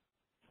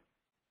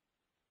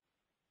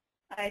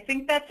 I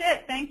think that's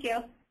it. Thank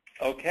you.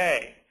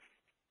 Okay.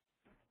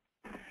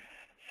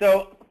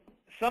 So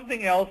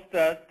something else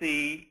that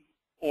the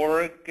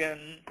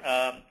Oregon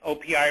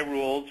OPI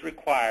rules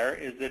require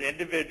is that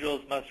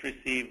individuals must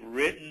receive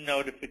written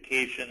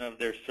notification of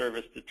their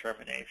service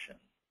determination.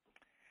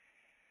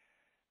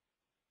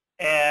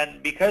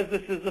 And because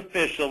this is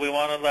official, we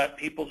want to let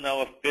people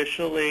know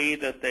officially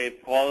that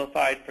they've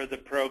qualified for the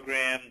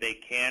program, they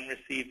can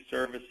receive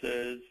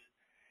services,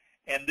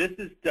 and this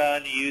is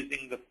done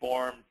using the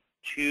Form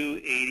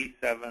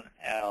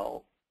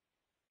 287L.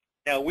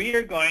 Now, we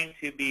are going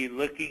to be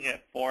looking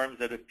at forms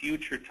at a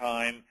future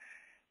time,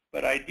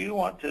 but I do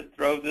want to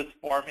throw this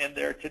form in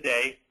there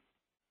today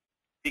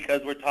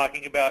because we're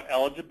talking about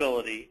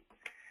eligibility.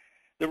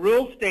 The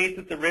rule states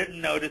that the written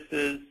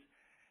notices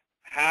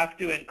have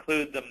to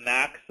include the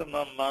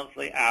maximum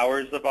monthly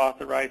hours of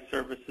authorized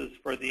services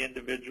for the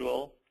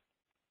individual,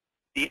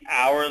 the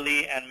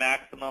hourly and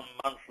maximum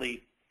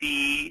monthly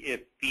fee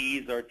if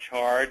fees are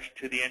charged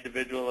to the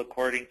individual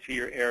according to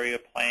your area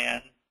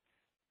plan,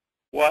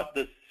 what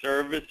the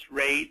service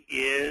rate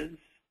is,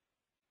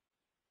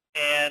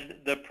 and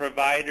the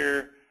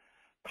provider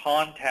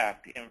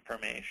contact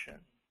information.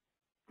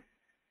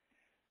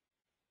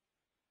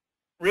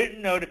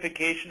 Written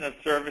notification of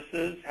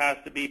services has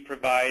to be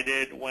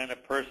provided when a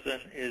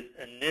person is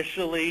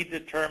initially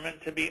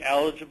determined to be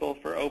eligible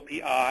for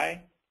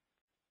OPI.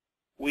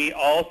 We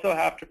also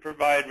have to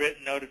provide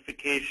written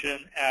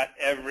notification at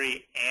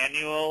every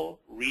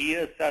annual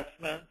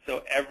reassessment,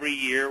 so every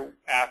year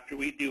after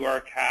we do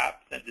our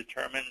CAHPS and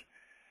determine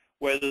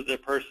whether the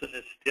person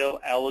is still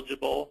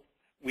eligible,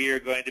 we are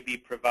going to be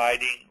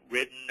providing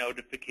written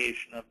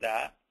notification of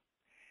that.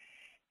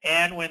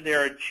 And when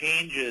there are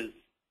changes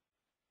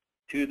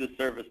to the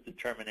service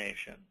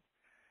determination.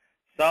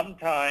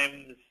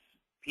 Sometimes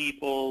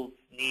people's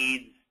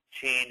needs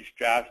change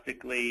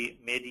drastically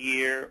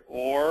mid-year,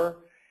 or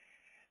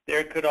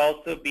there could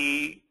also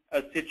be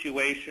a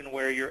situation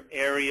where your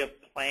area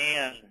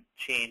plan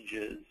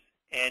changes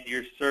and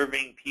you're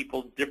serving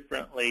people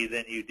differently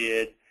than you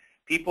did.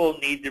 people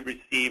need to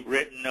receive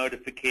written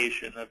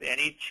notification of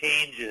any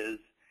changes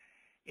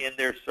in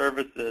their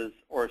services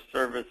or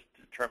service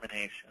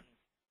determination.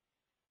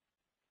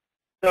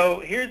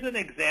 So here's an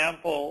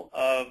example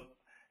of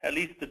at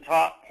least the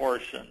top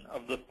portion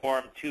of the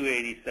Form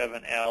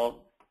 287L,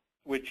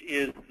 which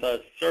is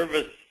the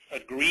service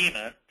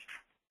agreement.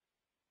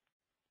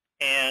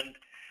 And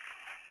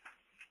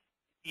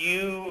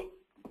you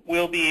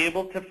will be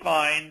able to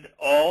find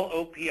all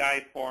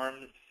OPI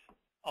forms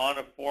on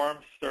a form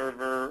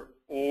server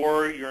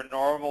or your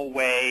normal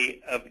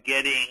way of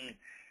getting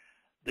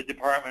the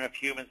Department of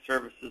Human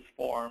Services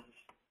forms.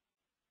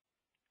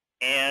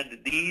 And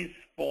these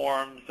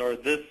forms, or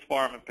this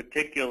form in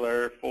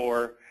particular,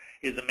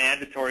 is a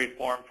mandatory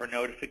form for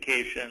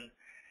notification,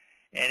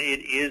 and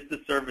it is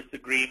the service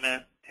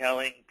agreement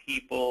telling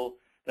people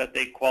that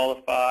they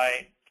qualify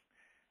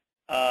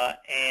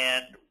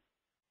and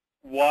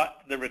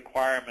what the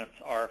requirements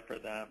are for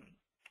them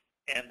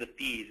and the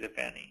fees, if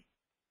any.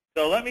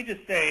 So let me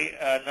just say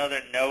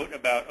another note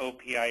about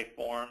OPI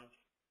forms.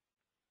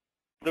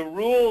 The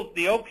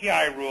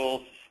OPI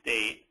rules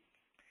state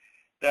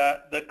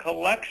that the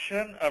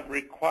collection of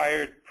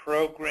required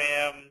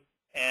program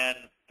and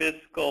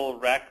fiscal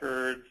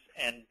records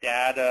and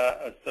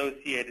data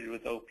associated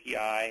with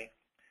OPI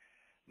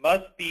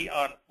must be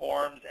on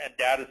forms and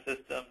data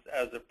systems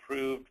as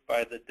approved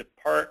by the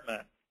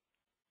department.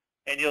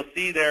 And you'll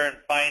see there in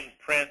fine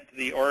print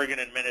the Oregon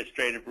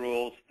administrative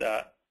rules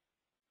that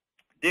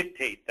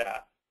dictate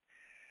that.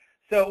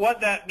 So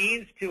what that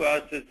means to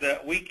us is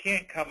that we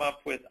can't come up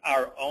with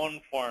our own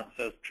forms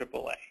as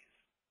AAA.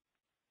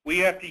 We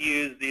have to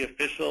use the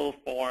official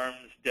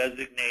forms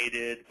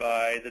designated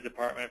by the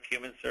Department of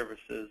Human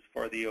Services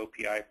for the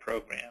OPI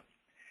program.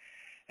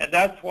 And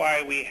that's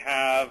why we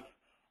have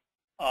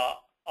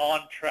on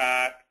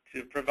track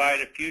to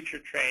provide a future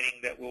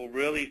training that will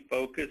really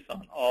focus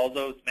on all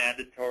those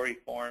mandatory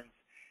forms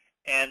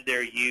and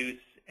their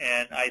use.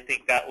 And I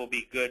think that will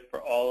be good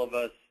for all of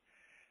us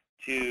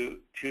to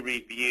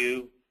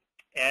review.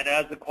 And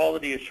as a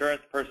quality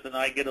assurance person,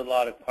 I get a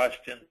lot of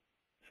questions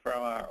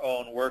from our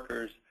own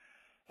workers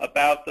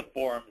about the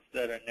forms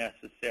that are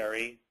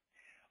necessary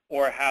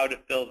or how to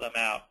fill them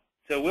out.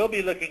 So we'll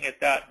be looking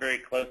at that very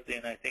closely,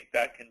 and I think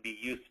that can be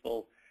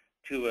useful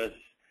to us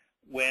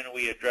when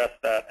we address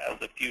that as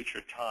a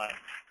future time.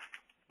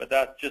 But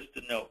that's just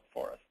a note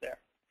for us there.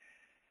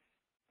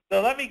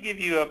 So let me give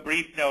you a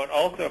brief note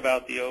also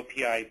about the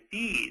OPI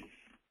fees.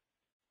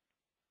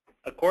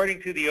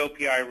 According to the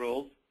OPI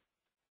rules,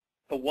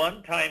 a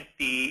one-time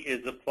fee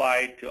is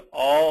applied to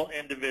all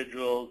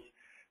individuals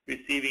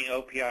receiving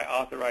OPI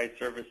authorized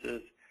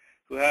services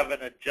who have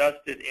an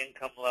adjusted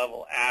income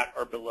level at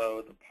or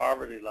below the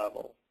poverty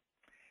level.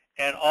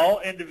 And all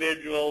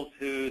individuals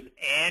whose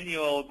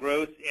annual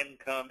gross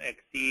income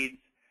exceeds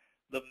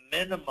the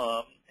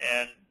minimum,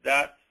 and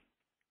that's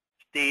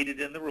stated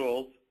in the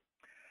rules,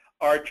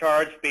 are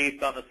charged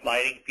based on the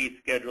sliding fee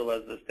schedule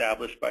as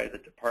established by the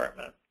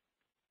department.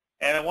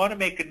 And I want to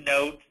make a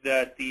note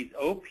that these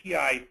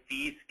OPI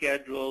fee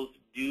schedules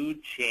do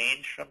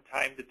change from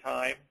time to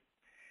time.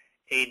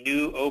 A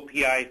new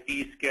OPI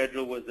fee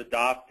schedule was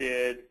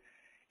adopted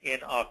in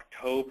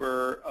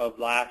October of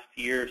last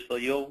year, so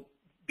you'll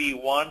be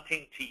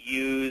wanting to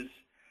use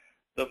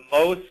the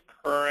most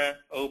current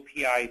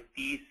OPI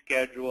fee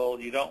schedule.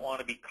 You don't want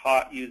to be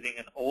caught using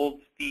an old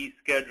fee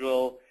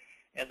schedule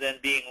and then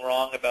being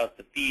wrong about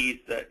the fees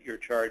that you're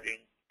charging.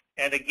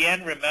 And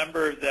again,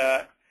 remember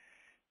that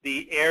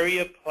the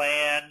area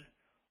plan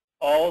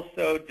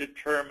also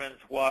determines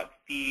what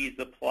fees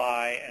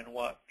apply and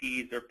what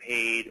fees are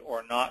paid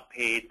or not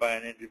paid by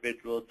an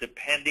individual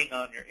depending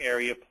on your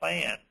area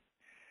plan.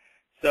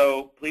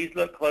 So please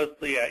look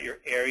closely at your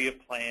area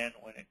plan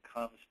when it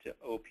comes to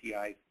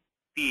OPI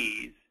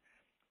fees.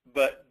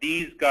 But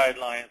these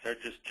guidelines are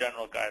just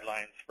general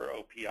guidelines for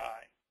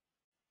OPI.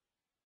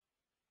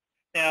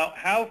 Now,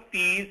 how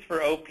fees for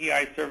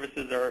OPI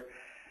services are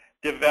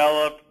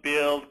developed,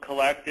 billed,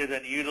 collected,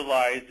 and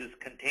utilized is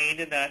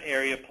contained in that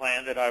area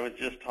plan that I was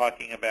just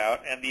talking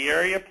about. And the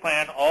area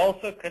plan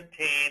also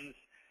contains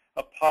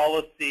a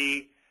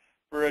policy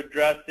for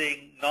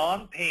addressing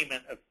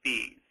non-payment of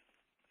fees.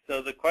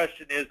 So the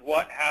question is,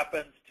 what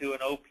happens to an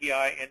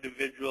OPI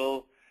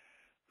individual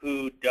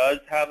who does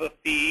have a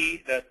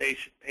fee that they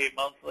should pay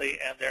monthly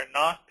and they're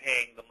not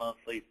paying the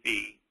monthly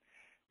fee?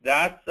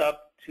 That's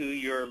up to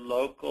your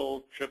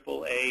local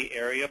AAA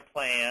area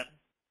plan,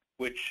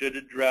 which should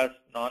address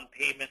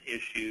non-payment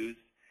issues.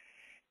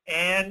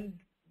 And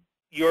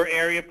your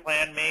area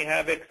plan may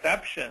have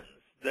exceptions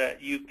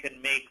that you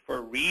can make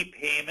for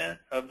repayment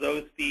of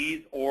those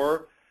fees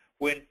or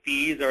when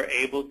fees are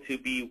able to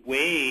be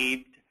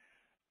waived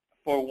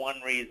for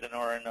one reason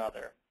or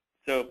another.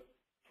 So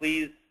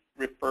please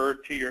refer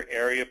to your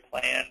area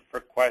plan for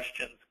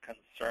questions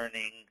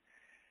concerning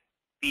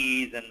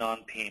fees and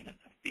non-payment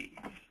of fees.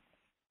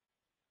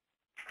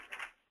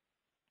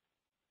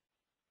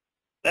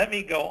 Let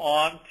me go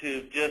on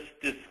to just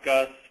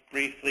discuss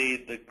briefly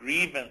the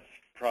grievance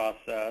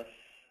process.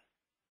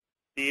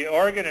 The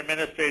Oregon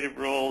Administrative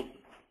Rules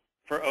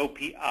for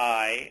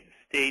OPI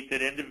state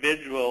that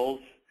individuals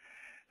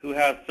who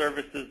have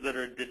services that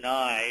are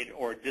denied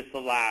or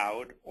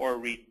disallowed or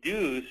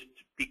reduced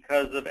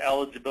because of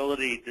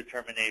eligibility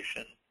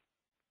determination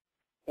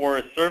or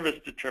a service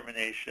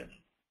determination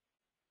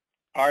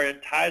are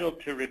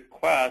entitled to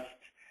request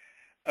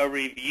a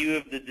review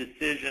of the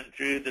decision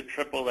through the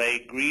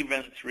AAA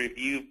grievance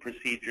review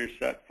procedure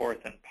set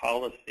forth in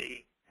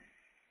policy.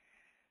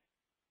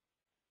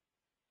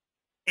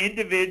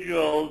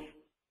 Individuals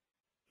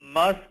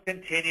must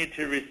continue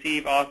to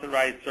receive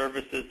authorized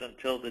services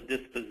until the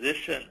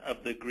disposition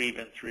of the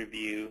grievance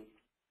review,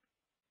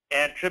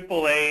 and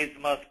AAAs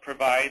must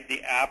provide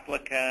the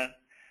applicant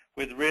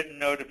with written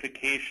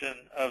notification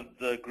of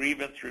the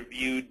grievance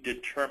review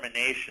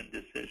determination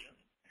decision.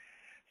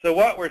 So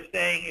what we're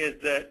saying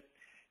is that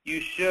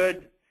you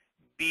should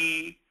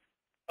be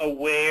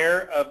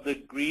aware of the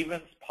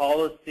grievance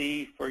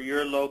policy for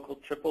your local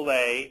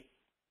AAA,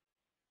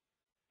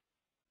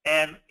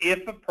 and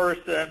if a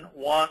person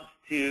wants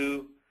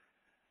to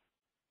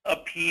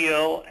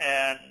appeal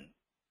and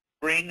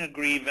bring a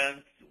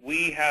grievance,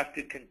 we have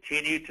to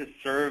continue to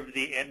serve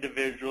the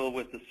individual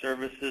with the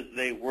services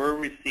they were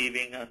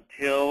receiving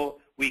until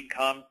we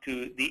come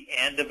to the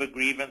end of a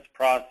grievance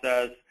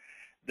process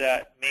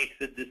that makes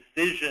a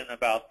decision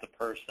about the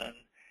person.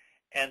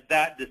 And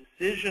that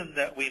decision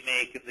that we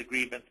make in the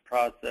grievance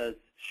process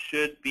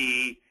should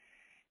be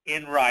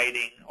in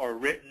writing or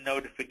written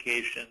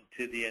notification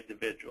to the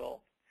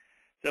individual.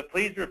 So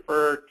please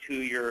refer to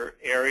your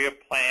area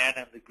plan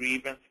and the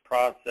grievance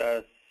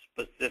process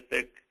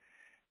specific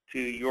to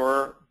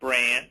your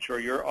branch or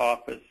your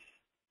office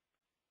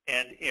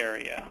and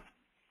area.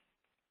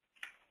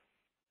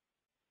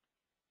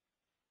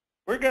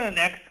 We're going to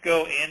next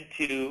go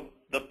into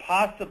the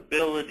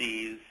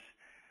possibilities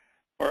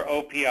for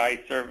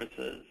OPI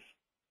services.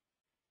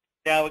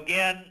 Now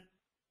again,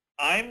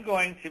 I'm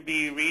going to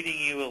be reading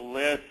you a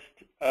list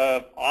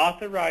of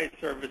authorized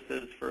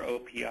services for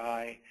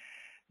OPI.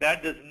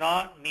 That does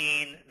not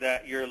mean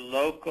that your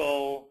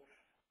local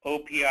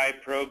OPI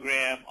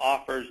program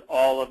offers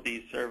all of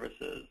these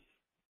services.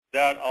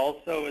 That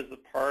also is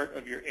a part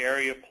of your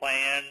area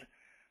plan,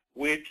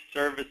 which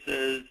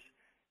services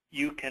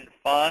you can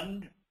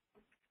fund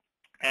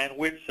and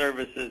which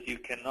services you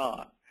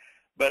cannot.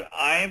 But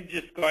I'm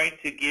just going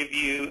to give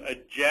you a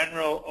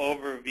general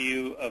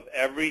overview of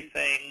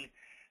everything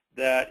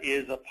that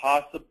is a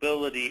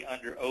possibility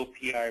under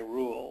OPI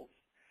rules.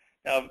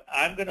 Now,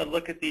 I'm going to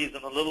look at these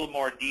in a little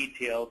more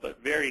detail,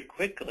 but very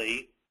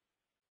quickly,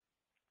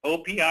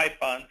 OPI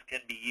funds can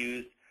be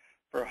used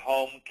for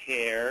home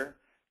care,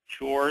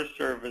 chore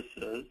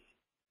services,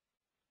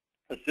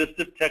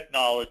 assistive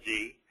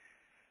technology,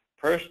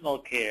 personal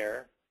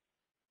care,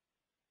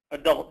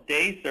 adult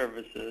day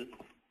services,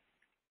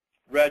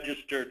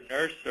 registered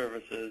nurse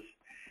services,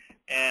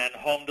 and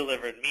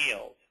home-delivered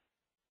meals.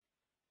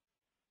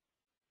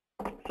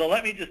 So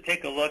let me just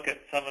take a look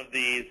at some of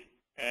these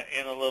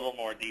in a little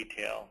more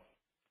detail.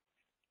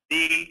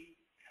 The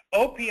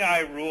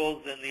OPI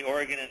rules in the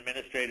Oregon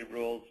Administrative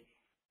Rules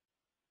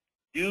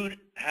do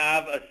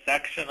have a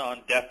section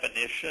on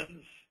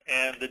definitions,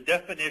 and the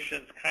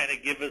definitions kind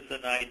of give us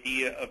an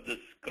idea of the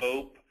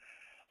scope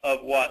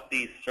of what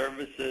these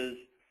services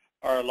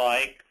are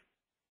like.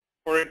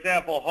 For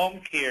example,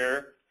 home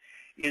care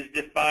is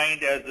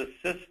defined as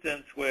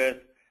assistance with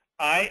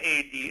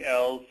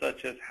IADLs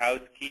such as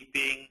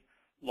housekeeping,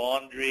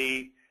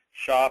 laundry,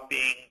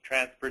 shopping,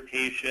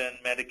 transportation,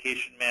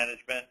 medication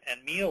management,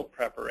 and meal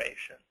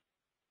preparation.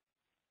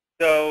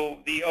 So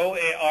the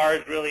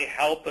OARs really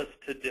help us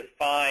to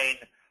define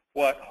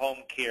what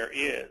home care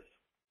is.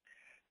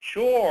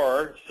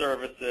 Chore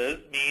services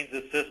means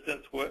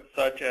assistance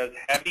such as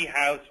heavy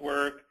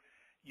housework,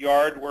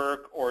 yard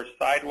work, or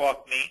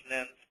sidewalk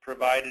maintenance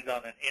provided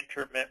on an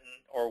intermittent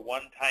or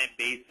one-time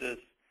basis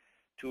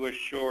to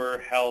assure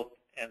health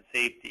and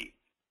safety.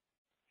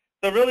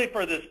 So really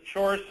for this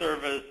chore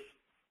service,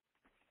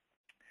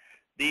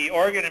 the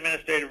Oregon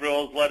Administrative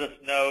Rules let us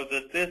know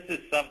that this is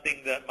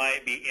something that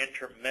might be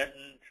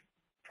intermittent,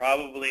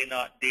 probably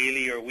not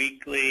daily or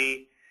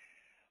weekly,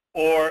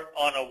 or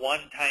on a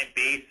one-time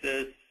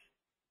basis,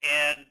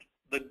 and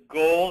the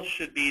goal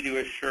should be to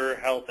assure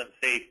health and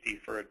safety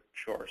for a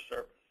chore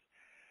service.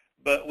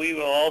 But we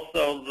will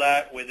also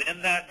let,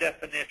 within that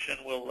definition,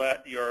 we'll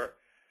let your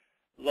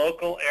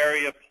local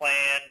area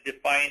plan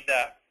define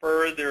that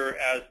further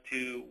as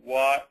to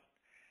what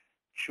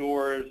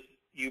chores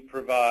you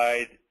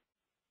provide,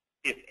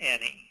 if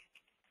any.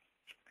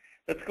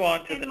 Let's go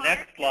on to the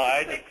next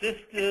slide.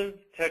 Assistive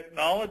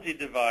technology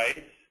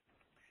device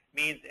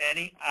means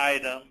any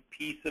item,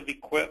 piece of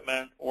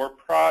equipment, or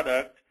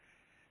product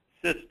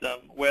system,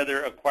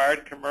 whether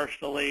acquired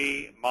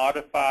commercially,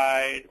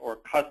 modified, or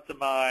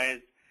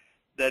customized,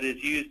 that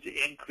is used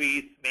to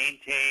increase,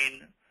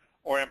 maintain,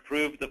 or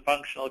improve the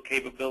functional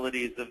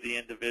capabilities of the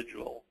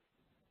individual.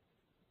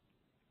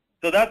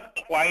 So that's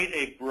quite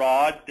a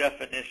broad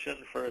definition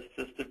for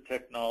assistive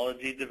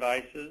technology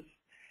devices.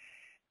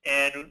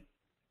 And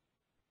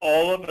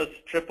all of us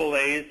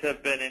AAAs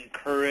have been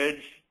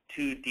encouraged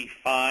to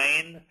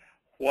define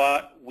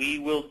what we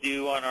will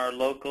do on our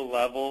local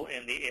level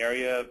in the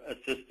area of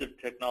assistive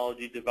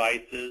technology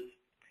devices.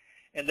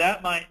 And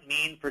that might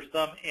mean for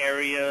some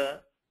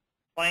area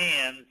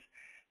plans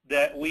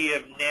that we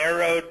have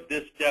narrowed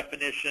this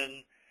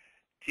definition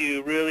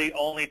to really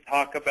only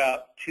talk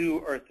about 2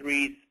 or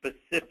 3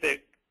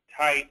 specific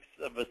types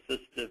of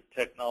assistive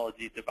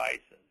technology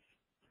devices.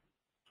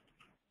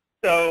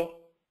 So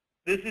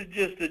this is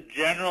just a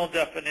general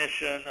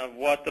definition of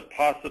what the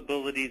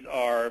possibilities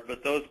are,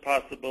 but those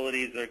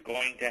possibilities are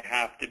going to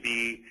have to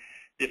be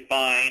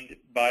defined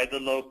by the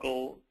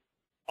local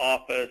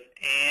office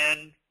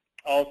and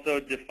also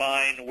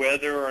define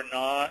whether or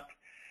not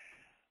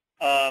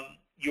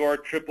your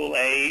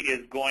AAA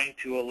is going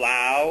to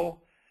allow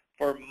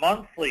for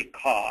monthly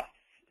costs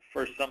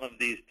for some of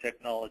these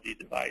technology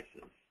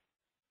devices.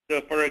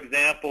 So for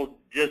example,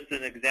 just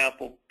an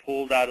example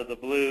pulled out of the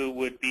blue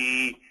would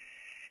be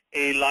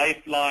a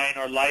Lifeline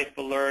or Life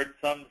Alert,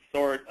 some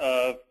sort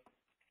of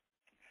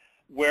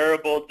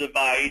wearable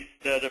device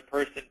that a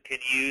person can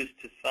use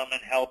to summon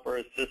help or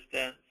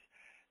assistance.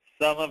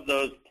 Some of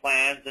those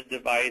plans and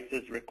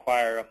devices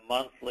require a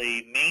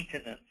monthly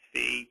maintenance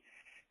fee.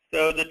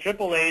 So the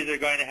AAAs are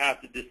going to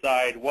have to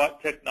decide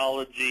what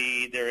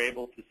technology they're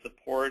able to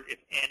support, if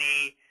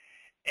any,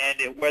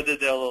 and whether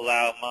they'll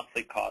allow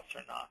monthly costs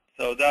or not.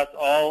 So that's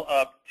all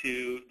up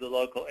to the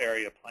local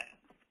area plan.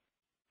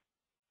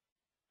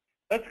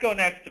 Let's go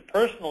next to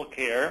personal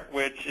care,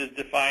 which is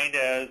defined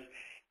as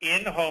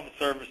in-home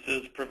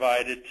services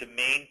provided to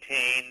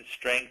maintain,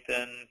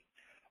 strengthen,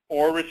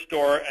 or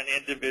restore an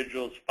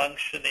individual's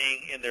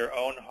functioning in their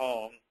own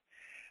home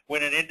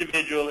when an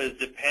individual is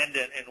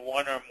dependent in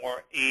one or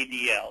more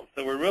ADLs.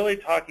 So we're really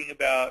talking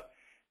about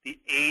the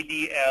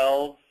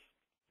ADLs,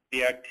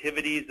 the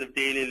activities of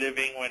daily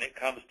living when it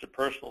comes to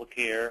personal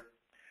care,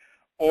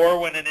 or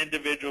when an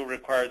individual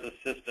requires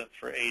assistance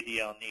for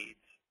ADL needs.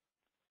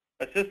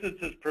 Assistance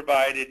is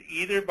provided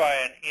either by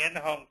an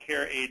in-home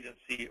care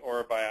agency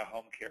or by a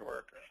home care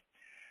worker.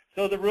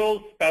 So the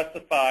rules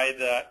specify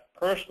that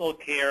personal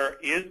care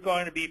is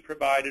going to be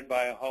provided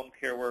by a home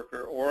care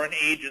worker or an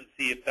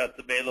agency if that's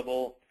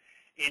available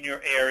in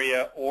your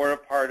area or a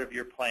part of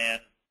your plan.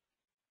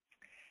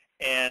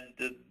 And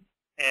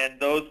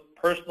those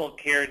personal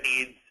care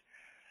needs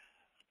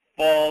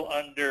fall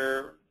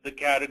under the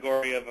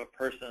category of a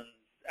person's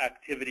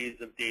activities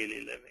of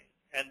daily living.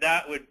 And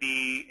that would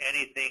be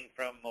anything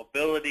from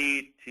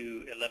mobility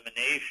to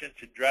elimination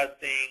to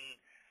dressing,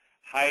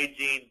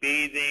 hygiene,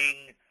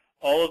 bathing.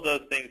 All of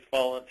those things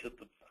fall into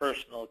the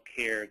personal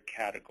care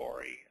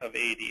category of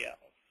ADLs.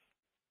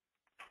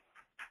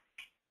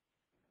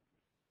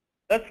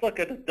 Let's look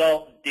at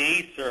adult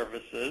day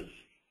services.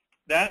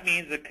 That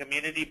means a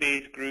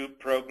community-based group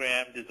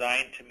program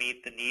designed to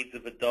meet the needs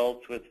of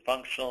adults with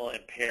functional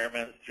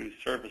impairments through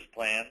service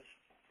plans.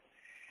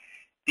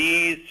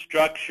 These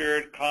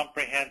structured,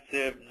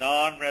 comprehensive,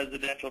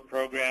 non-residential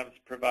programs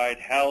provide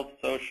health,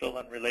 social,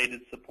 and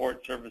related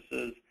support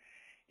services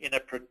in a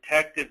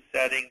protective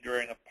setting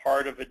during a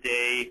part of a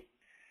day,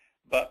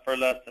 but for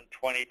less than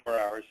 24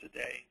 hours a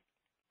day.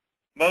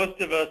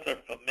 Most of us are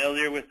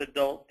familiar with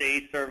adult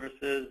day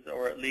services,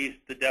 or at least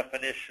the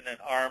definition in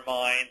our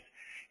minds.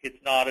 It's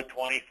not a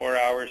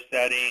 24-hour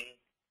setting.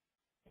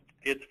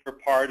 It's for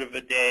part of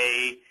a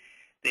day.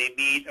 They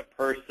meet a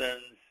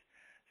person's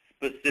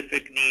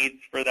specific needs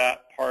for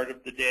that part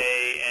of the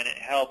day, and it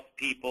helps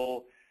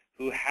people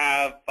who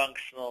have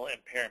functional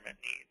impairment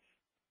needs.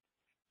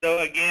 So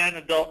again,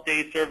 adult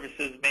day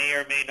services may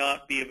or may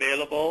not be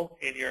available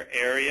in your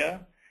area,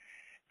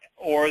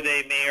 or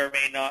they may or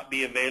may not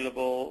be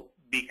available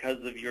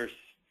because of your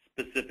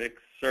specific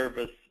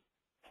service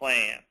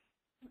plan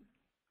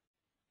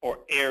or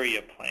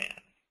area plan.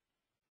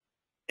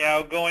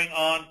 Now going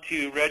on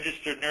to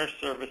registered nurse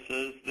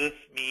services, this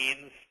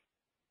means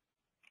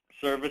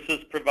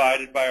services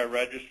provided by a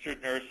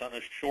registered nurse on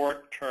a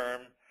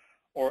short-term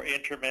or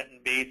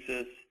intermittent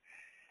basis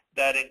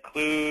that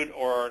include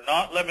or are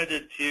not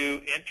limited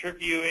to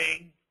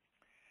interviewing,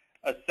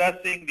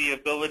 assessing the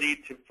ability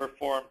to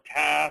perform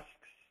tasks,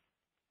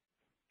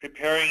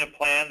 preparing a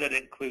plan that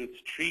includes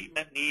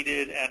treatment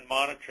needed and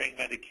monitoring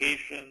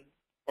medication,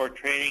 or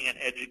training and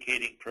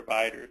educating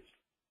providers.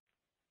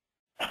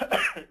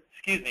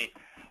 Excuse me.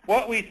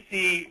 What we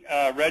see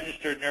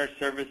registered nurse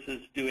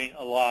services doing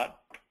a lot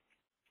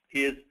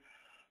is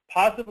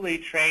possibly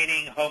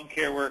training home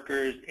care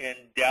workers in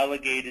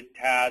delegated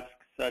tasks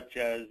such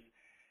as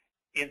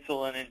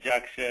insulin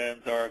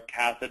injections or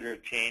catheter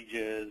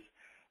changes,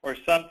 or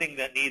something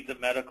that needs a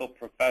medical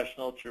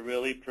professional to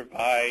really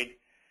provide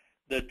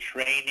the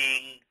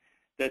training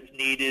that's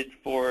needed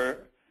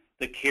for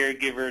the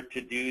caregiver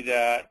to do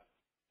that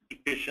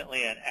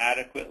efficiently and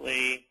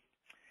adequately.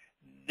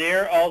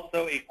 They're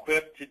also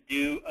equipped to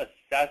do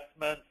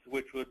assessments,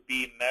 which would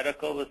be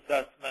medical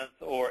assessments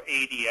or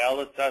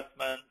ADL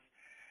assessments,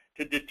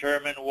 to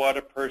determine what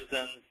a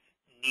person's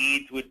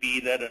needs would be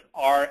that an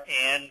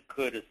RN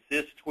could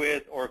assist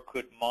with or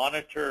could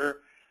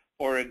monitor.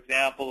 For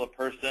example, a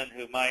person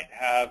who might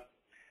have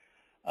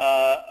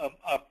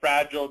a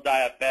fragile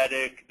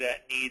diabetic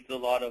that needs a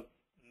lot of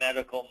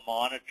medical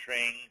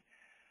monitoring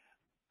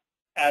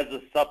as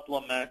a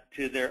supplement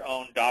to their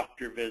own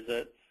doctor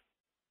visits.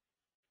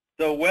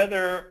 So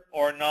whether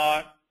or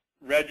not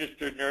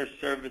registered nurse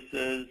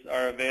services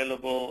are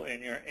available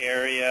in your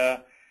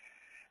area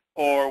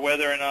or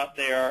whether or not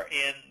they are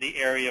in the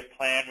area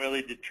plan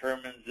really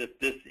determines if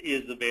this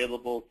is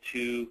available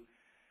to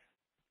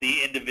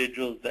the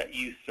individuals that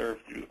you serve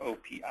through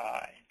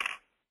OPI.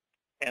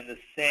 And the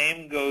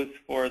same goes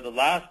for the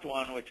last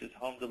one, which is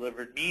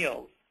home-delivered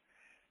meals.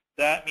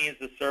 That means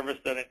a service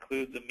that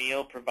includes a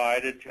meal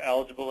provided to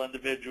eligible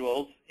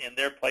individuals in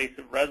their place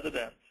of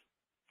residence.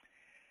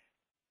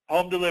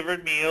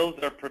 Home-delivered meals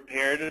are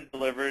prepared and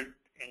delivered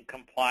in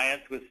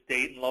compliance with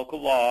state and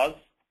local laws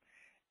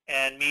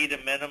and meet a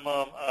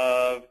minimum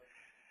of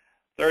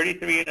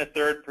 33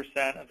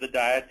 1/3% of the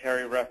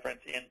dietary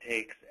reference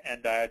intakes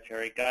and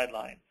dietary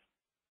guidelines.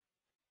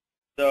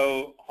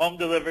 So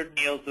home-delivered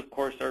meals, of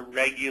course, are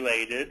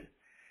regulated,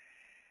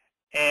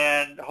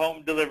 and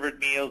home-delivered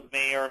meals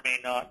may or may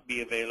not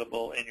be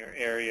available in your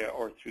area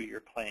or through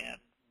your plan.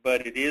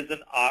 But it is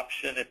an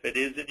option if it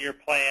is in your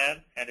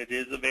plan and it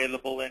is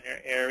available in your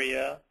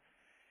area.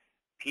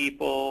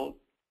 People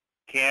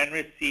can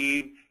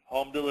receive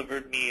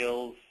home-delivered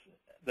meals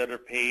that are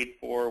paid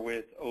for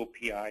with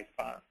OPI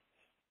funds.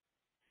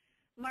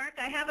 Mark,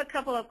 I have a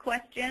couple of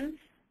questions.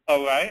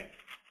 All right.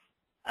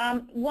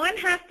 One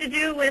has to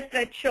do with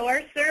the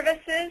chore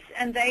services,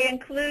 and they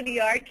include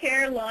yard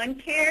care, lawn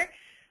care,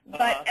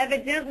 but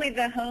evidently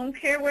the home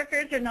care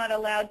workers are not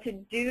allowed to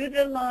do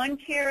the lawn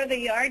care or the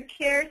yard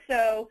care.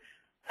 So,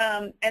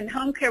 and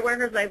home care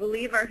workers, I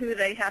believe, are who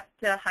they have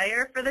to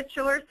hire for the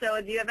chores.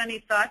 So do you have any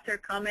thoughts or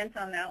comments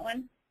on that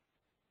one?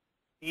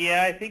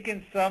 Yeah, I think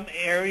in some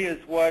areas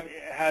what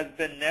has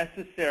been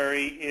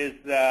necessary is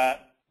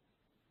that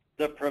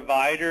the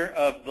provider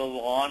of the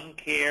lawn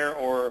care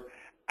or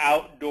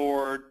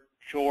outdoor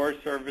chore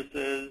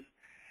services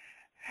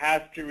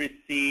has to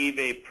receive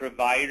a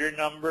provider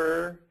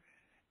number,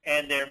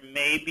 and there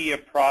may be a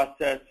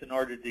process in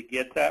order to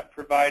get that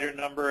provider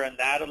number, and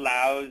that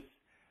allows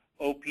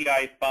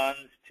OPI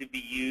funds to be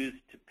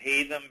used to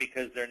pay them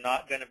because they're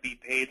not going to be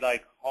paid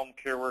like home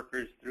care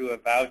workers through a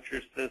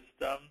voucher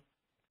system.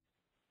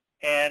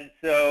 And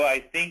so I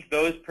think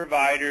those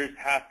providers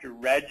have to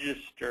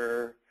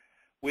register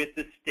with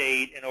the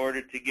state in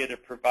order to get a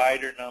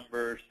provider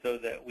number so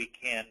that we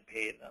can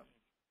pay them.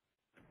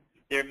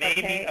 There may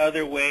be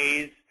other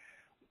ways.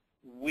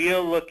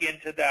 We'll look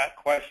into that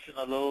question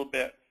a little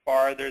bit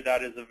farther.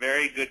 That is a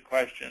very good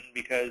question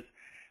because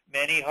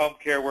many home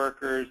care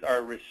workers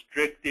are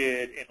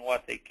restricted in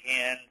what they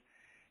can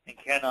and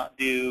cannot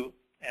do,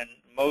 and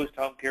most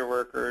home care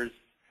workers,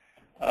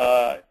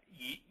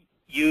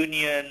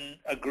 union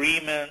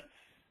agreements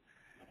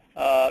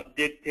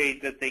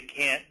dictate that they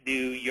can't do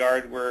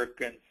yard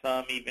work, and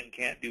some even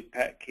can't do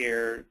pet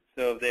care,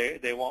 so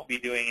they won't be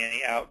doing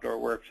any outdoor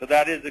work. So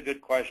that is a good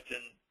question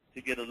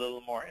to get a little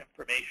more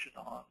information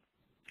on.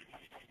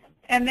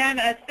 And then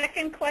a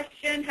second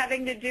question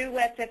having to do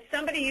with if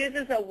somebody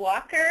uses a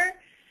walker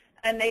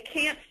and they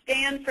can't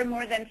stand for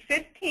more than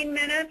 15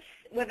 minutes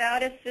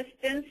without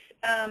assistance,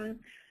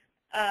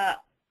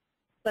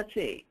 let's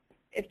see.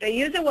 If they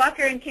use a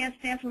walker and can't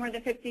stand for more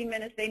than 15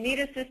 minutes, they need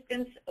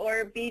assistance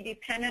or be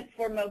dependent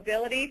for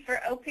mobility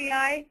for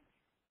OPI?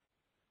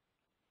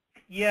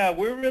 Yeah,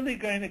 we're really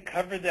going to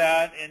cover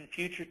that in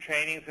future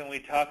trainings when we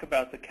talk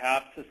about the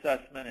CAHPS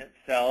assessment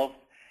itself.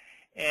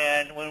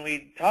 And when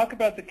we talk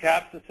about the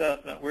CAHPS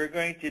assessment, we're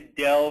going to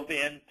delve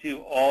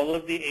into all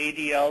of the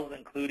ADLs,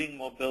 including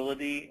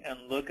mobility,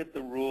 and look at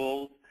the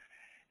rules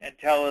and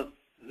tell us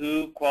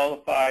who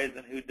qualifies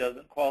and who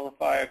doesn't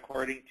qualify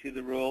according to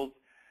the rules.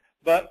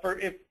 But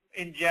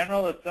in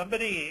general, if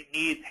somebody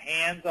needs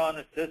hands-on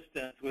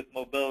assistance with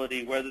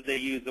mobility, whether they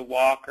use a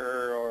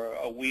walker or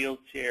a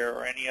wheelchair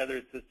or any other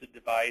assisted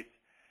device,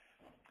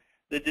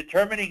 the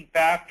determining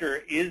factor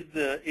is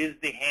the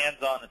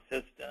hands-on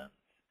assistance.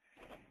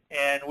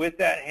 And with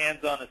that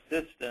hands-on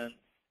assistance,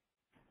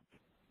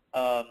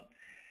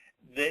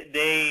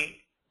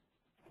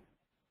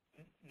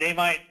 they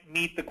might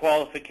meet the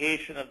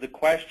qualification of the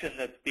question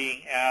that's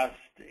being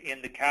asked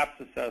in the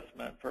CAHPS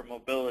assessment for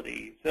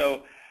mobility.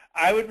 So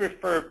I would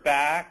refer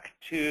back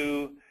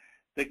to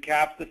the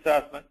CAHPS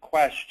assessment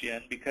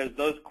question because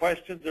those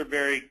questions are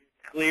very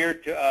clear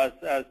to us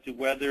as to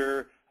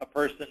whether a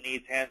person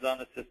needs hands-on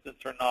assistance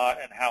or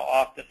not and how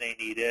often they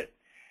need it.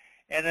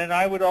 And then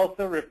I would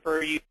also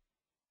refer you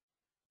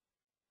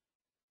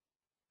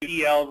to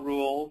ADL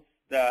rules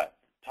that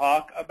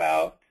talk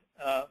about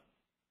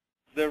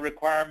the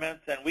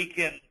requirements, and we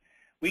can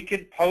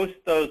post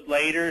those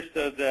later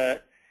so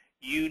that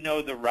you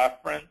know the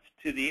reference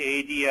to the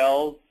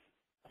ADLs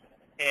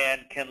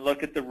and can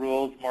look at the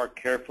rules more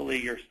carefully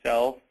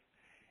yourself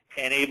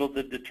and able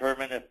to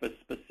determine if a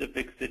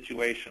specific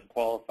situation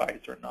qualifies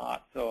or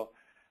not. So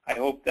I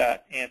hope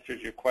that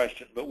answers your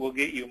question, but we'll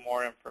get you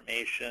more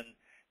information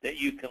that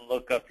you can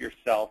look up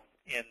yourself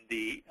in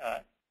the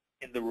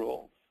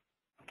rules.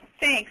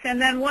 Thanks.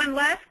 And then one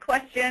last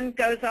question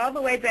goes all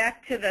the way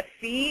back to the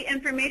fee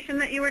information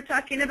that you were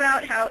talking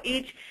about, how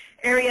each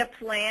area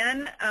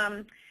plan,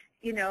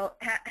 you know,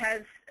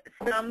 has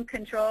some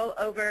control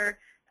over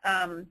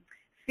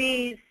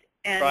fees.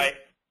 And, right.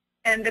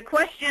 And the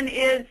question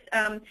is,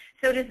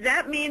 so does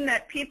that mean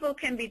that people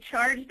can be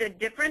charged a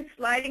different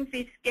sliding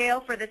fee scale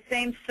for the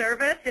same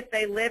service if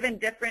they live in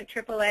different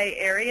AAA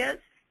areas?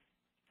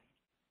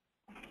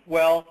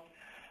 Well,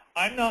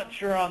 I'm not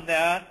sure on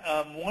that.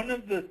 One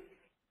of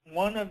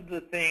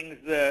the things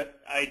that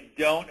I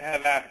don't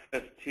have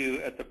access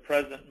to at the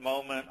present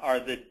moment are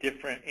the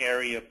different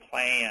area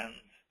plans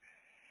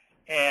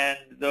and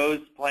those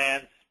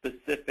plans'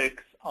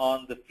 specifics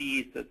on the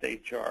fees that they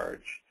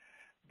charge.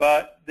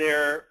 But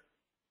there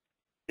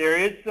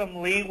is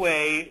some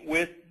leeway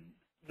with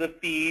the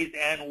fees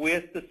and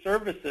with the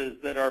services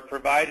that are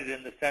provided,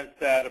 in the sense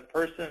that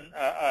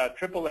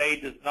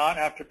AAA does not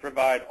have to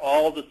provide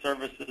all the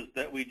services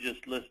that we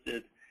just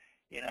listed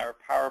in our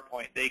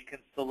PowerPoint. They can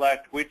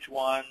select which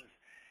ones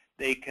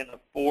they can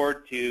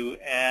afford to,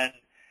 and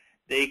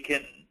they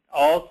can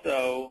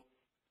also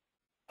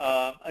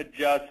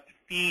adjust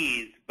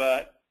fees.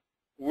 But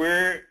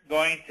we're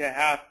going to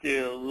have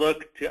to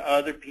look to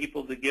other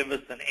people to give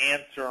us an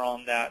answer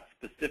on that,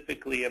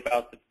 specifically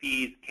about the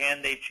fees.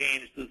 Can they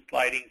change the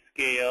sliding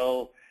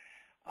scale?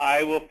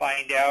 I will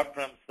find out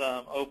from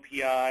some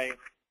OPI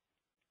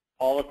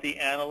policy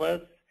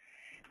analysts,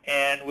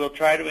 and we'll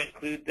try to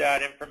include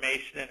that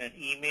information in an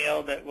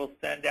email that we'll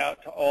send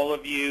out to all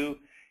of you,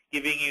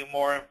 giving you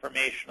more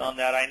information on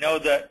that. I know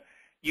that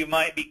you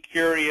might be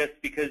curious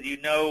because you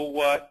know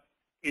what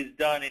is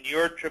done in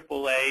your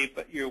AAA,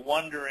 but you're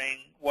wondering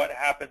what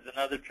happens in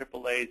other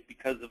AAAs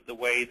because of the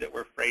way that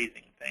we're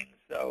phrasing things.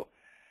 So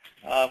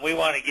we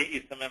want to get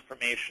you some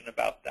information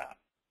about that.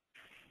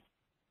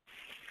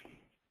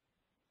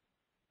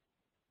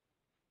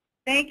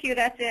 Thank you.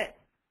 That's it.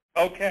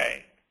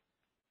 Okay.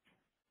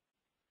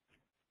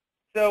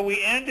 So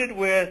we ended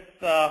with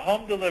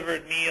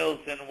home-delivered meals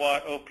and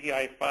what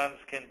OPI funds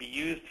can be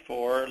used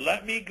for.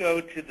 Let me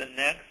go to the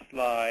next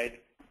slide,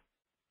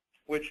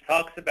 which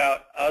talks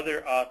about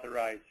other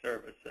authorized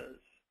services.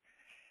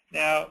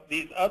 Now,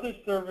 these other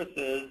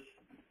services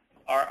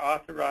are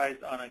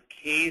authorized on a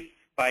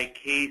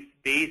case-by-case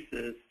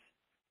basis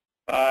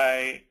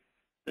by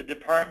the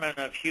Department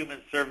of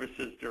Human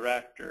Services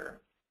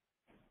Director.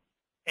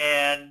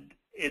 And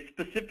it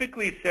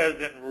specifically says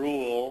in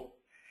rule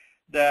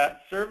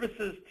that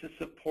services to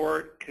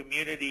support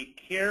community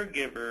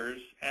caregivers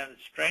and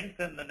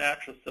strengthen the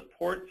natural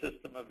support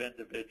system of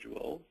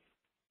individuals,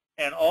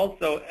 and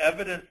also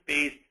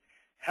evidence-based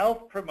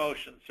health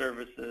promotion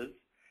services.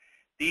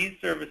 These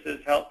services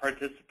help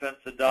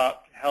participants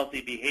adopt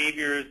healthy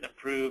behaviors,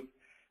 improve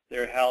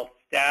their health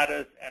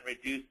status, and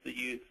reduce the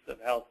use of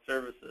health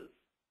services.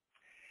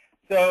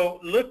 So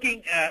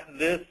looking at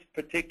this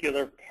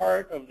particular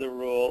part of the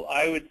rule,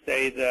 I would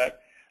say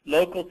that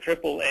local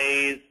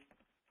AAAs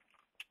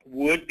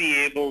would be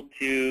able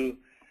to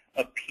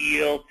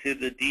appeal to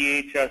the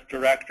DHS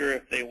director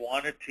if they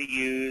wanted to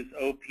use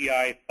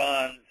OPI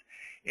funds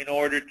in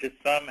order to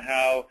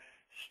somehow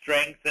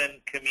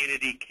strengthen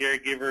community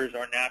caregivers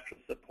or natural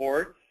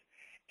supports.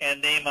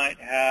 And they might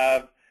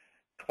have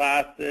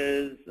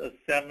classes, a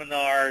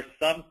seminar,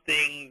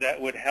 something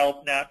that would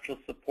help natural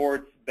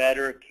supports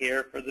better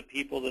care for the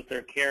people that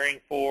they're caring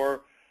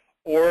for.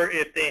 Or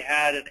if they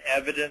had an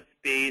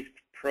evidence-based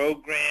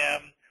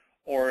program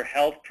or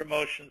health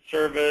promotion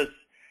service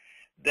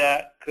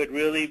that could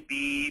really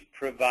be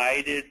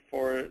provided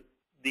for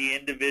the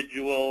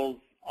individuals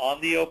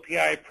on the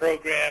OPI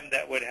program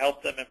that would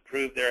help them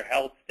improve their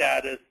health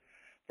status.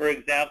 For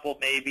example,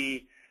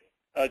 maybe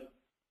a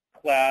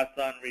class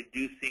on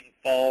reducing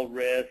fall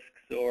risks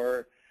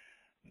or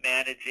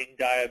managing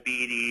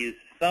diabetes,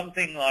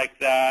 something like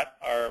that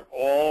are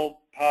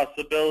all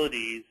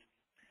possibilities,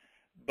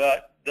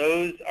 but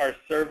those are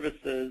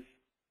services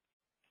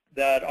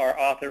that are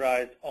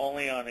authorized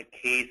only on a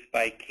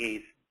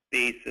case-by-case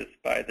basis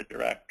by the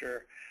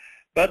director.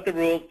 But the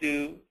rules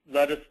do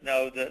let us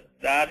know that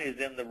that is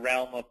in the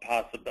realm of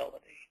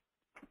possibility.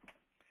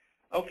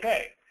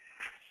 Okay,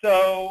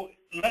 so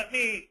let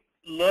me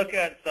look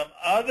at some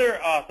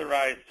other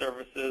authorized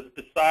services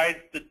besides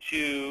the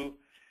two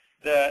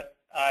that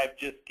I've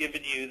just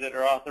given you that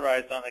are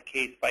authorized on a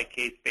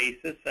case-by-case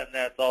basis, and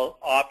that's all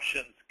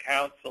options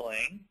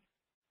counseling,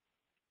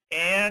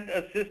 and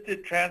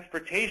assisted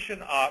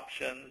transportation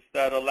options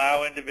that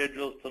allow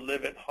individuals to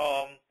live at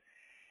home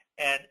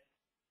and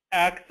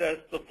access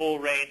the full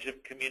range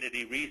of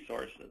community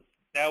resources.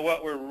 Now,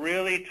 what we're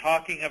really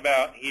talking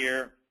about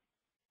here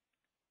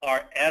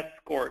are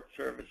escort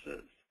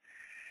services.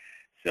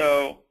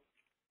 So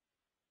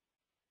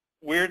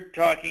we're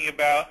talking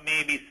about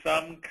maybe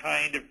some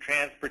kind of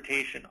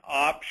transportation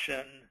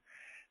option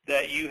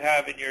that you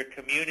have in your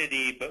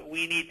community, but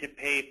we need to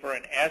pay for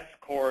an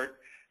escort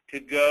to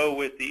go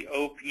with the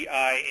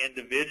OPI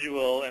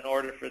individual in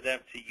order for them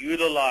to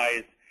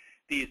utilize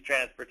these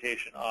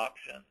transportation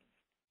options.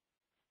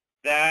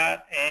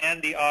 That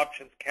and the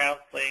options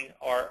counseling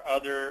are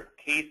other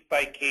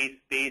case-by-case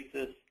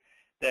basis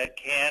that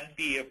can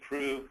be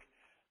approved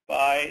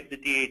by the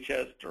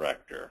DHS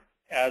director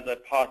as a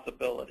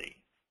possibility.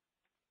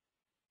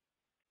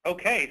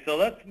 Okay, so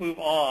let's move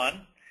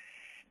on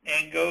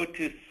and go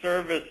to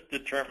service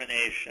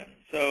determination.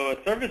 So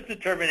a service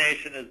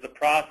determination is the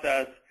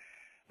process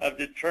of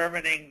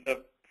determining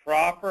the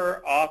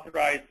proper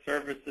authorized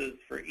services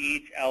for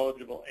each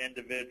eligible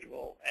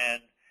individual.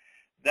 And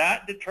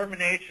that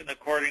determination,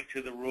 according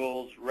to the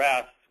rules,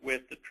 rests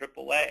with the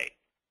AAA.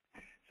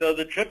 So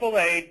the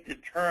AAA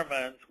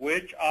determines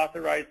which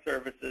authorized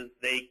services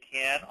they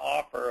can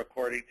offer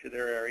according to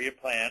their area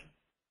plan.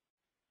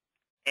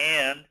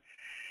 And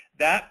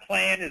that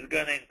plan is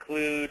going to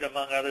include,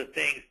 among other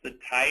things, the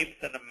types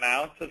and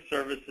amounts of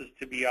services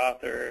to be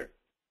offered,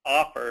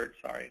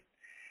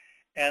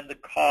 and the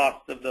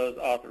cost of those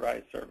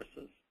authorized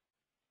services.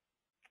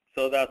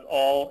 So that's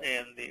all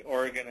in the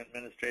Oregon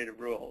Administrative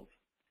Rules.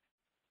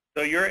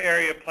 So your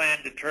area plan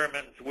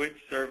determines which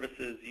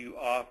services you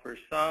offer.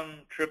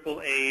 Some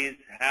AAAs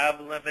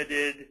have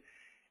limited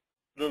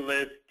the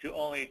list to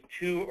only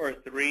 2 or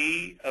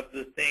 3 of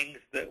the things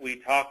that we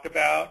talked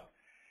about,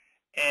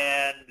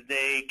 and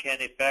they can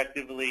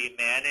effectively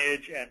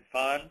manage and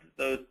fund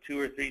those 2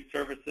 or 3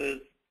 services,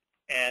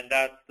 and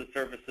that's the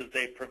services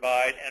they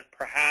provide. And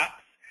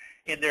perhaps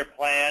in their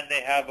plan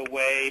they have a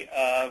way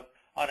of,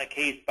 on a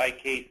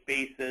case-by-case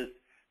basis,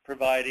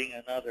 providing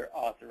another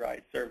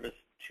authorized service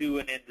to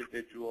an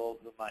individual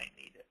who might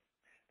need it.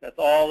 That's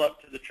all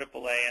up to the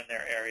AAA and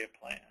their area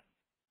plan.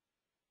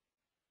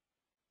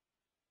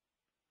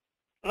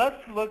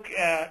 Let's look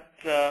at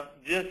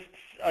just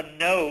a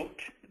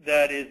note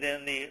that is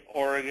in the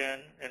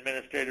Oregon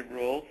Administrative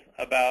Rules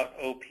about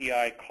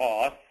OPI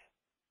costs.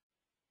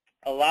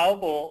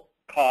 Allowable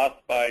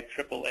costs by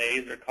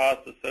AAAs are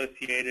costs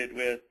associated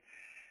with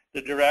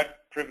the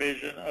direct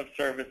provision of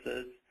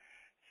services.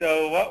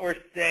 So what we're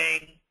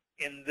saying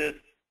in this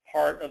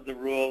part of the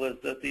rule is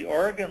that the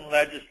Oregon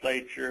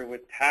legislature,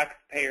 with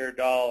taxpayer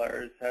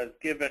dollars, has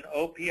given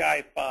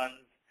OPI funds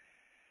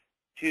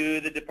to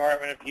the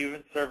Department of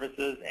Human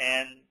Services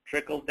and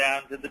trickled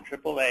down to the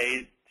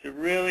AAAs to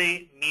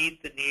really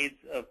meet the needs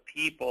of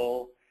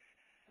people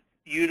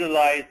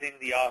utilizing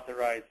the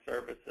authorized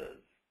services.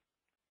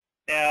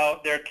 Now,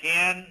 there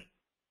can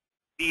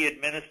be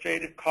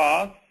administrative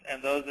costs,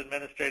 and those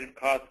administrative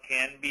costs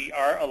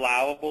are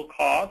allowable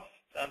costs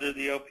under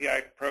the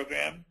OPI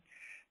program,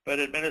 but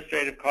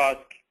administrative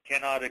costs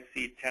cannot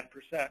exceed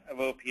 10% of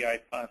OPI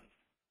funds.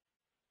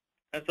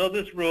 And so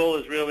this rule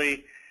is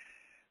really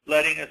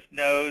letting us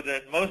know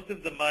that most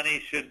of the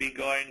money should be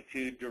going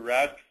to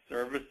direct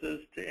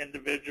services to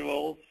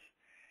individuals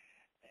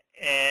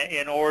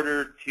in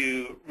order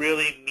to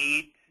really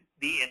meet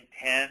the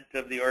intent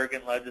of the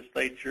Oregon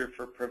legislature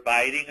for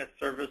providing a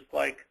service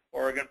like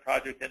Oregon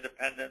Project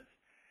Independence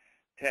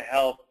to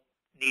help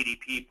needy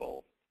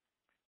people.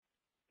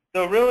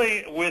 So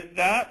really, with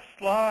that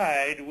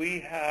slide, we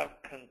have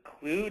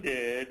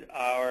concluded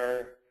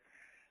our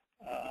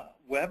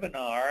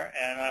webinar,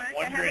 and I'm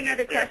wondering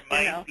if there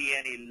might be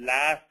any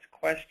last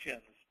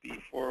questions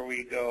before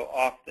we go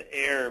off the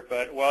air.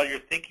 But while you're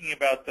thinking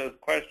about those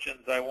questions,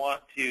 I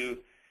want to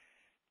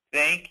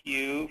thank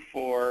you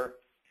for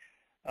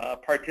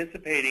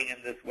participating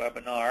in this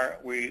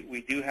webinar.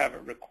 We do have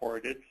it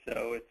recorded,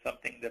 so it's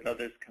something that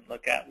others can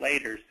look at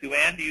later. Sue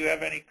Ann, do you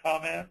have any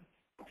comments?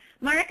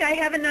 Mark, I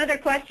have another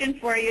question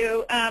for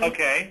you.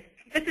 Okay.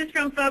 This is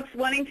from folks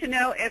wanting to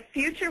know if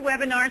future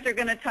webinars are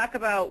going to talk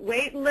about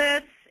wait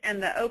lists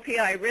and the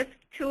OPI risk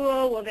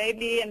tool. Will they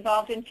be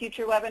involved in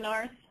future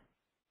webinars?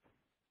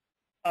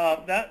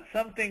 That's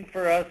something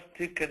for us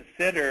to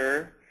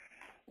consider.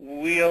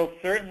 We'll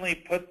certainly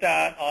put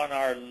that on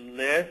our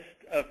list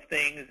of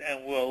things,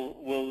 and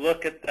we'll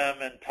look at them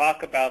and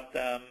talk about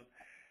them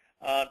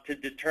to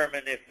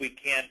determine if we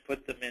can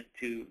put them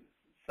into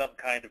some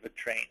kind of a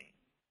training.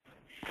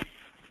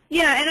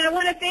 Yeah, and I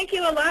want to thank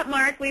you a lot,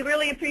 Mark. We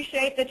really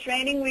appreciate the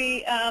training.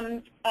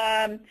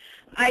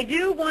 I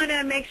do want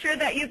to make sure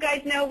that you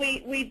guys know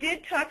we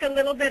did talk a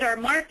little bit, or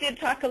Mark did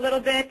talk a little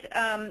bit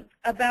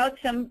about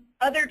some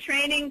other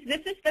trainings.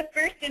 This is the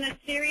first in a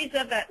series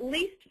of at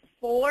least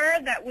 4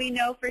 that we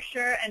know for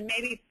sure, and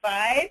maybe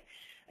 5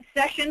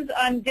 sessions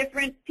on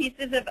different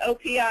pieces of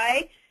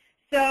OPI.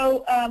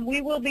 So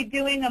we will be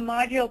doing a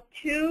module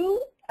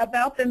 2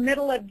 about the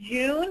middle of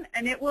June,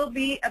 and it will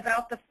be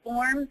about the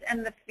forms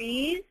and the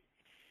fees.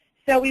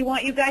 So we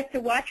want you guys to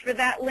watch for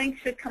that. Link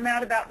should come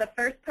out about the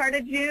first part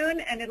of June,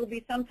 and it'll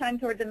be sometime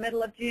toward the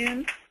middle of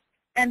June.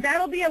 And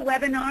that'll be a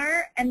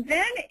webinar. And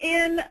then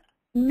in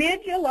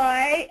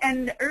mid-July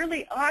and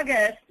early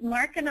August,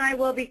 Mark and I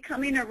will be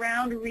coming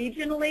around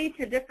regionally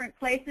to different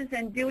places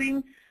and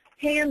doing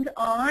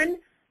hands-on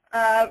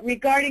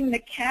regarding the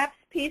CAPS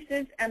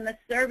pieces and the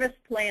service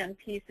plan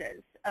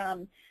pieces.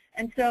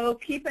 And so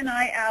keep an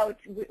eye out.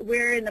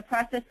 We're in the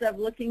process of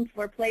looking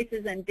for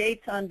places and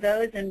dates on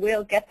those, and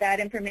we'll get that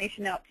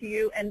information out to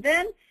you. And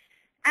then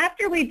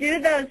After we do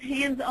those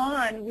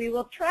hands-on, we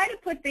will try to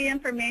put the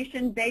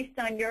information based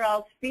on your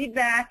all's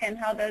feedback and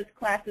how those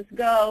classes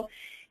go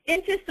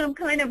into some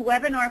kind of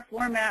webinar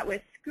format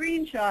with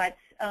screenshots.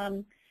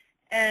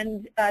 Then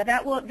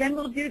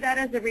we'll do that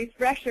as a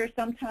refresher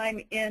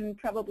sometime in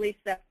probably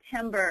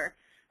September,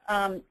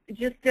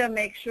 just to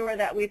make sure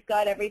that we've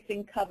got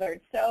everything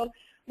covered. So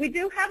we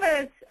do have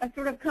a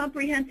sort of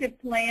comprehensive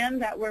plan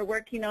that we're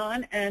working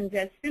on, and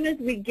as soon as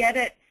we get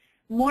it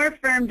more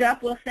firmed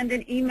up, we'll send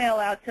an email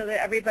out so that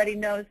everybody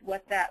knows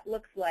what that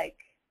looks like.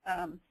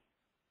 I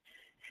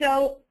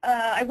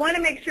want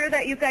to make sure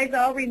that you guys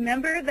all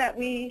remember that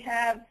we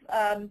have,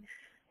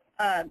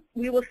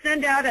 we will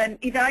send out an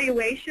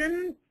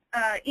evaluation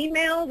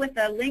email with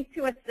a link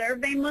to a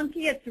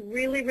SurveyMonkey. It's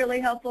really, really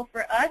helpful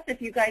for us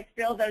if you guys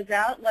fill those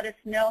out. Let us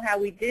know how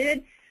we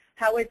did,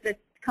 how is the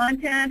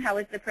content, how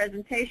is the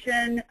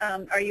presentation,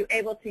 are you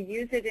able to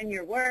use it in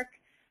your work,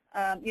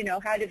 you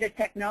know, how did the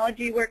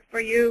technology work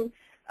for you?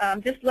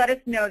 Just let us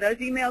know. Those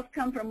emails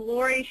come from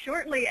Lori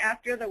shortly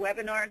after the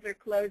webinars are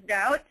closed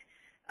out.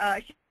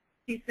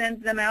 She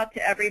sends them out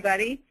to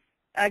everybody.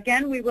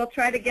 Again, we will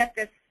try to get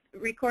this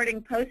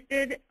recording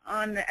posted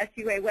on the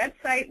SUA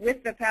website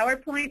with the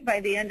PowerPoint by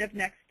the end of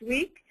next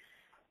week.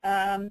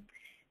 And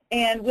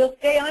we'll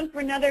stay on for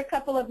another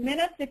couple of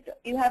minutes if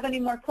you have any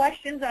more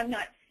questions. I'm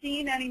not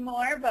seeing any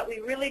more, but we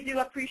really do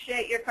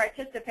appreciate your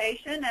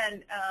participation.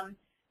 And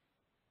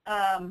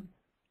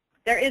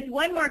there is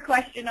one more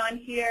question on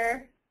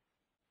here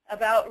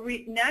about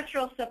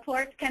natural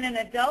supports. Can an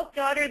adult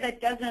daughter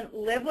that doesn't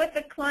live with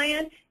the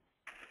client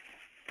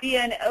be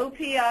an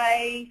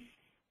OPI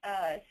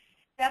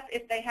step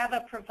if they have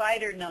a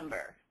provider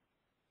number?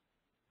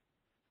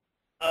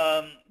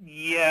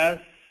 Yes,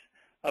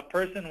 a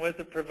person with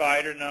a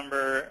provider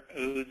number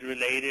who's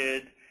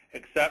related,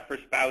 except for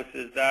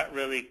spouses, that's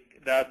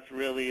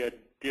really a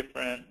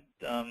different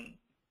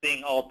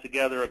thing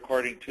altogether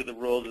according to the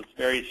rules. It's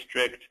very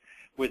strict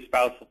with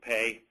spousal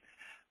pay.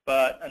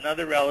 But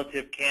another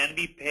relative can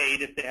be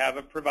paid if they have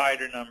a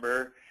provider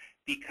number.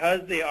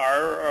 Because they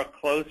are a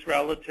close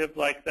relative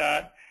like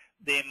that,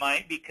 they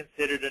might be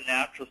considered a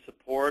natural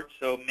support.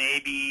 So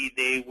maybe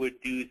they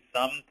would do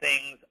some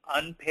things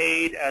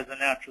unpaid as a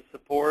natural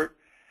support,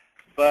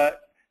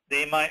 but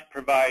they might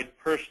provide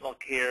personal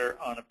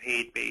care on a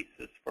paid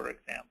basis, for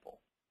example.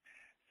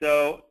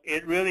 So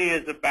it really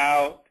is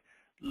about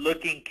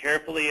looking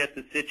carefully at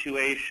the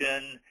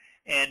situation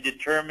and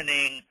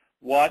determining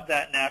what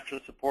that natural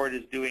support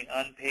is doing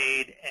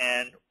unpaid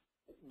and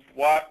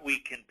what we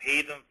can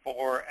pay them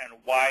for and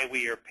why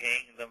we are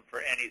paying them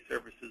for any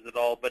services at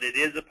all. But it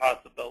is a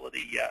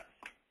possibility, yes.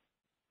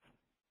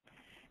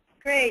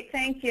 Great,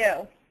 thank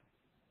you.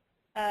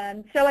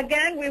 So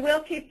again, we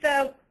will keep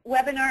the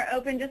webinar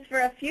open just for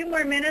a few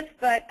more minutes,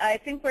 but I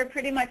think we're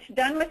pretty much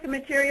done with the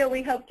material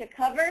we hope to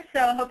cover. So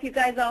I hope you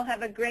guys all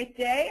have a great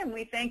day, and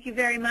we thank you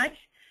very much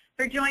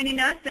for joining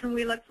us, and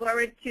we look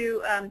forward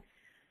to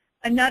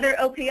another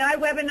OPI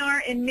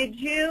webinar in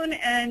mid-June,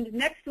 and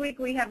next week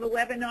we have a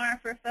webinar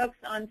for folks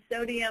on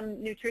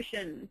sodium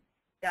nutrition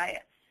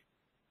diets.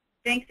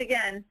 Thanks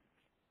again.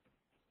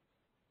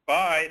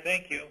 Bye,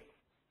 thank you.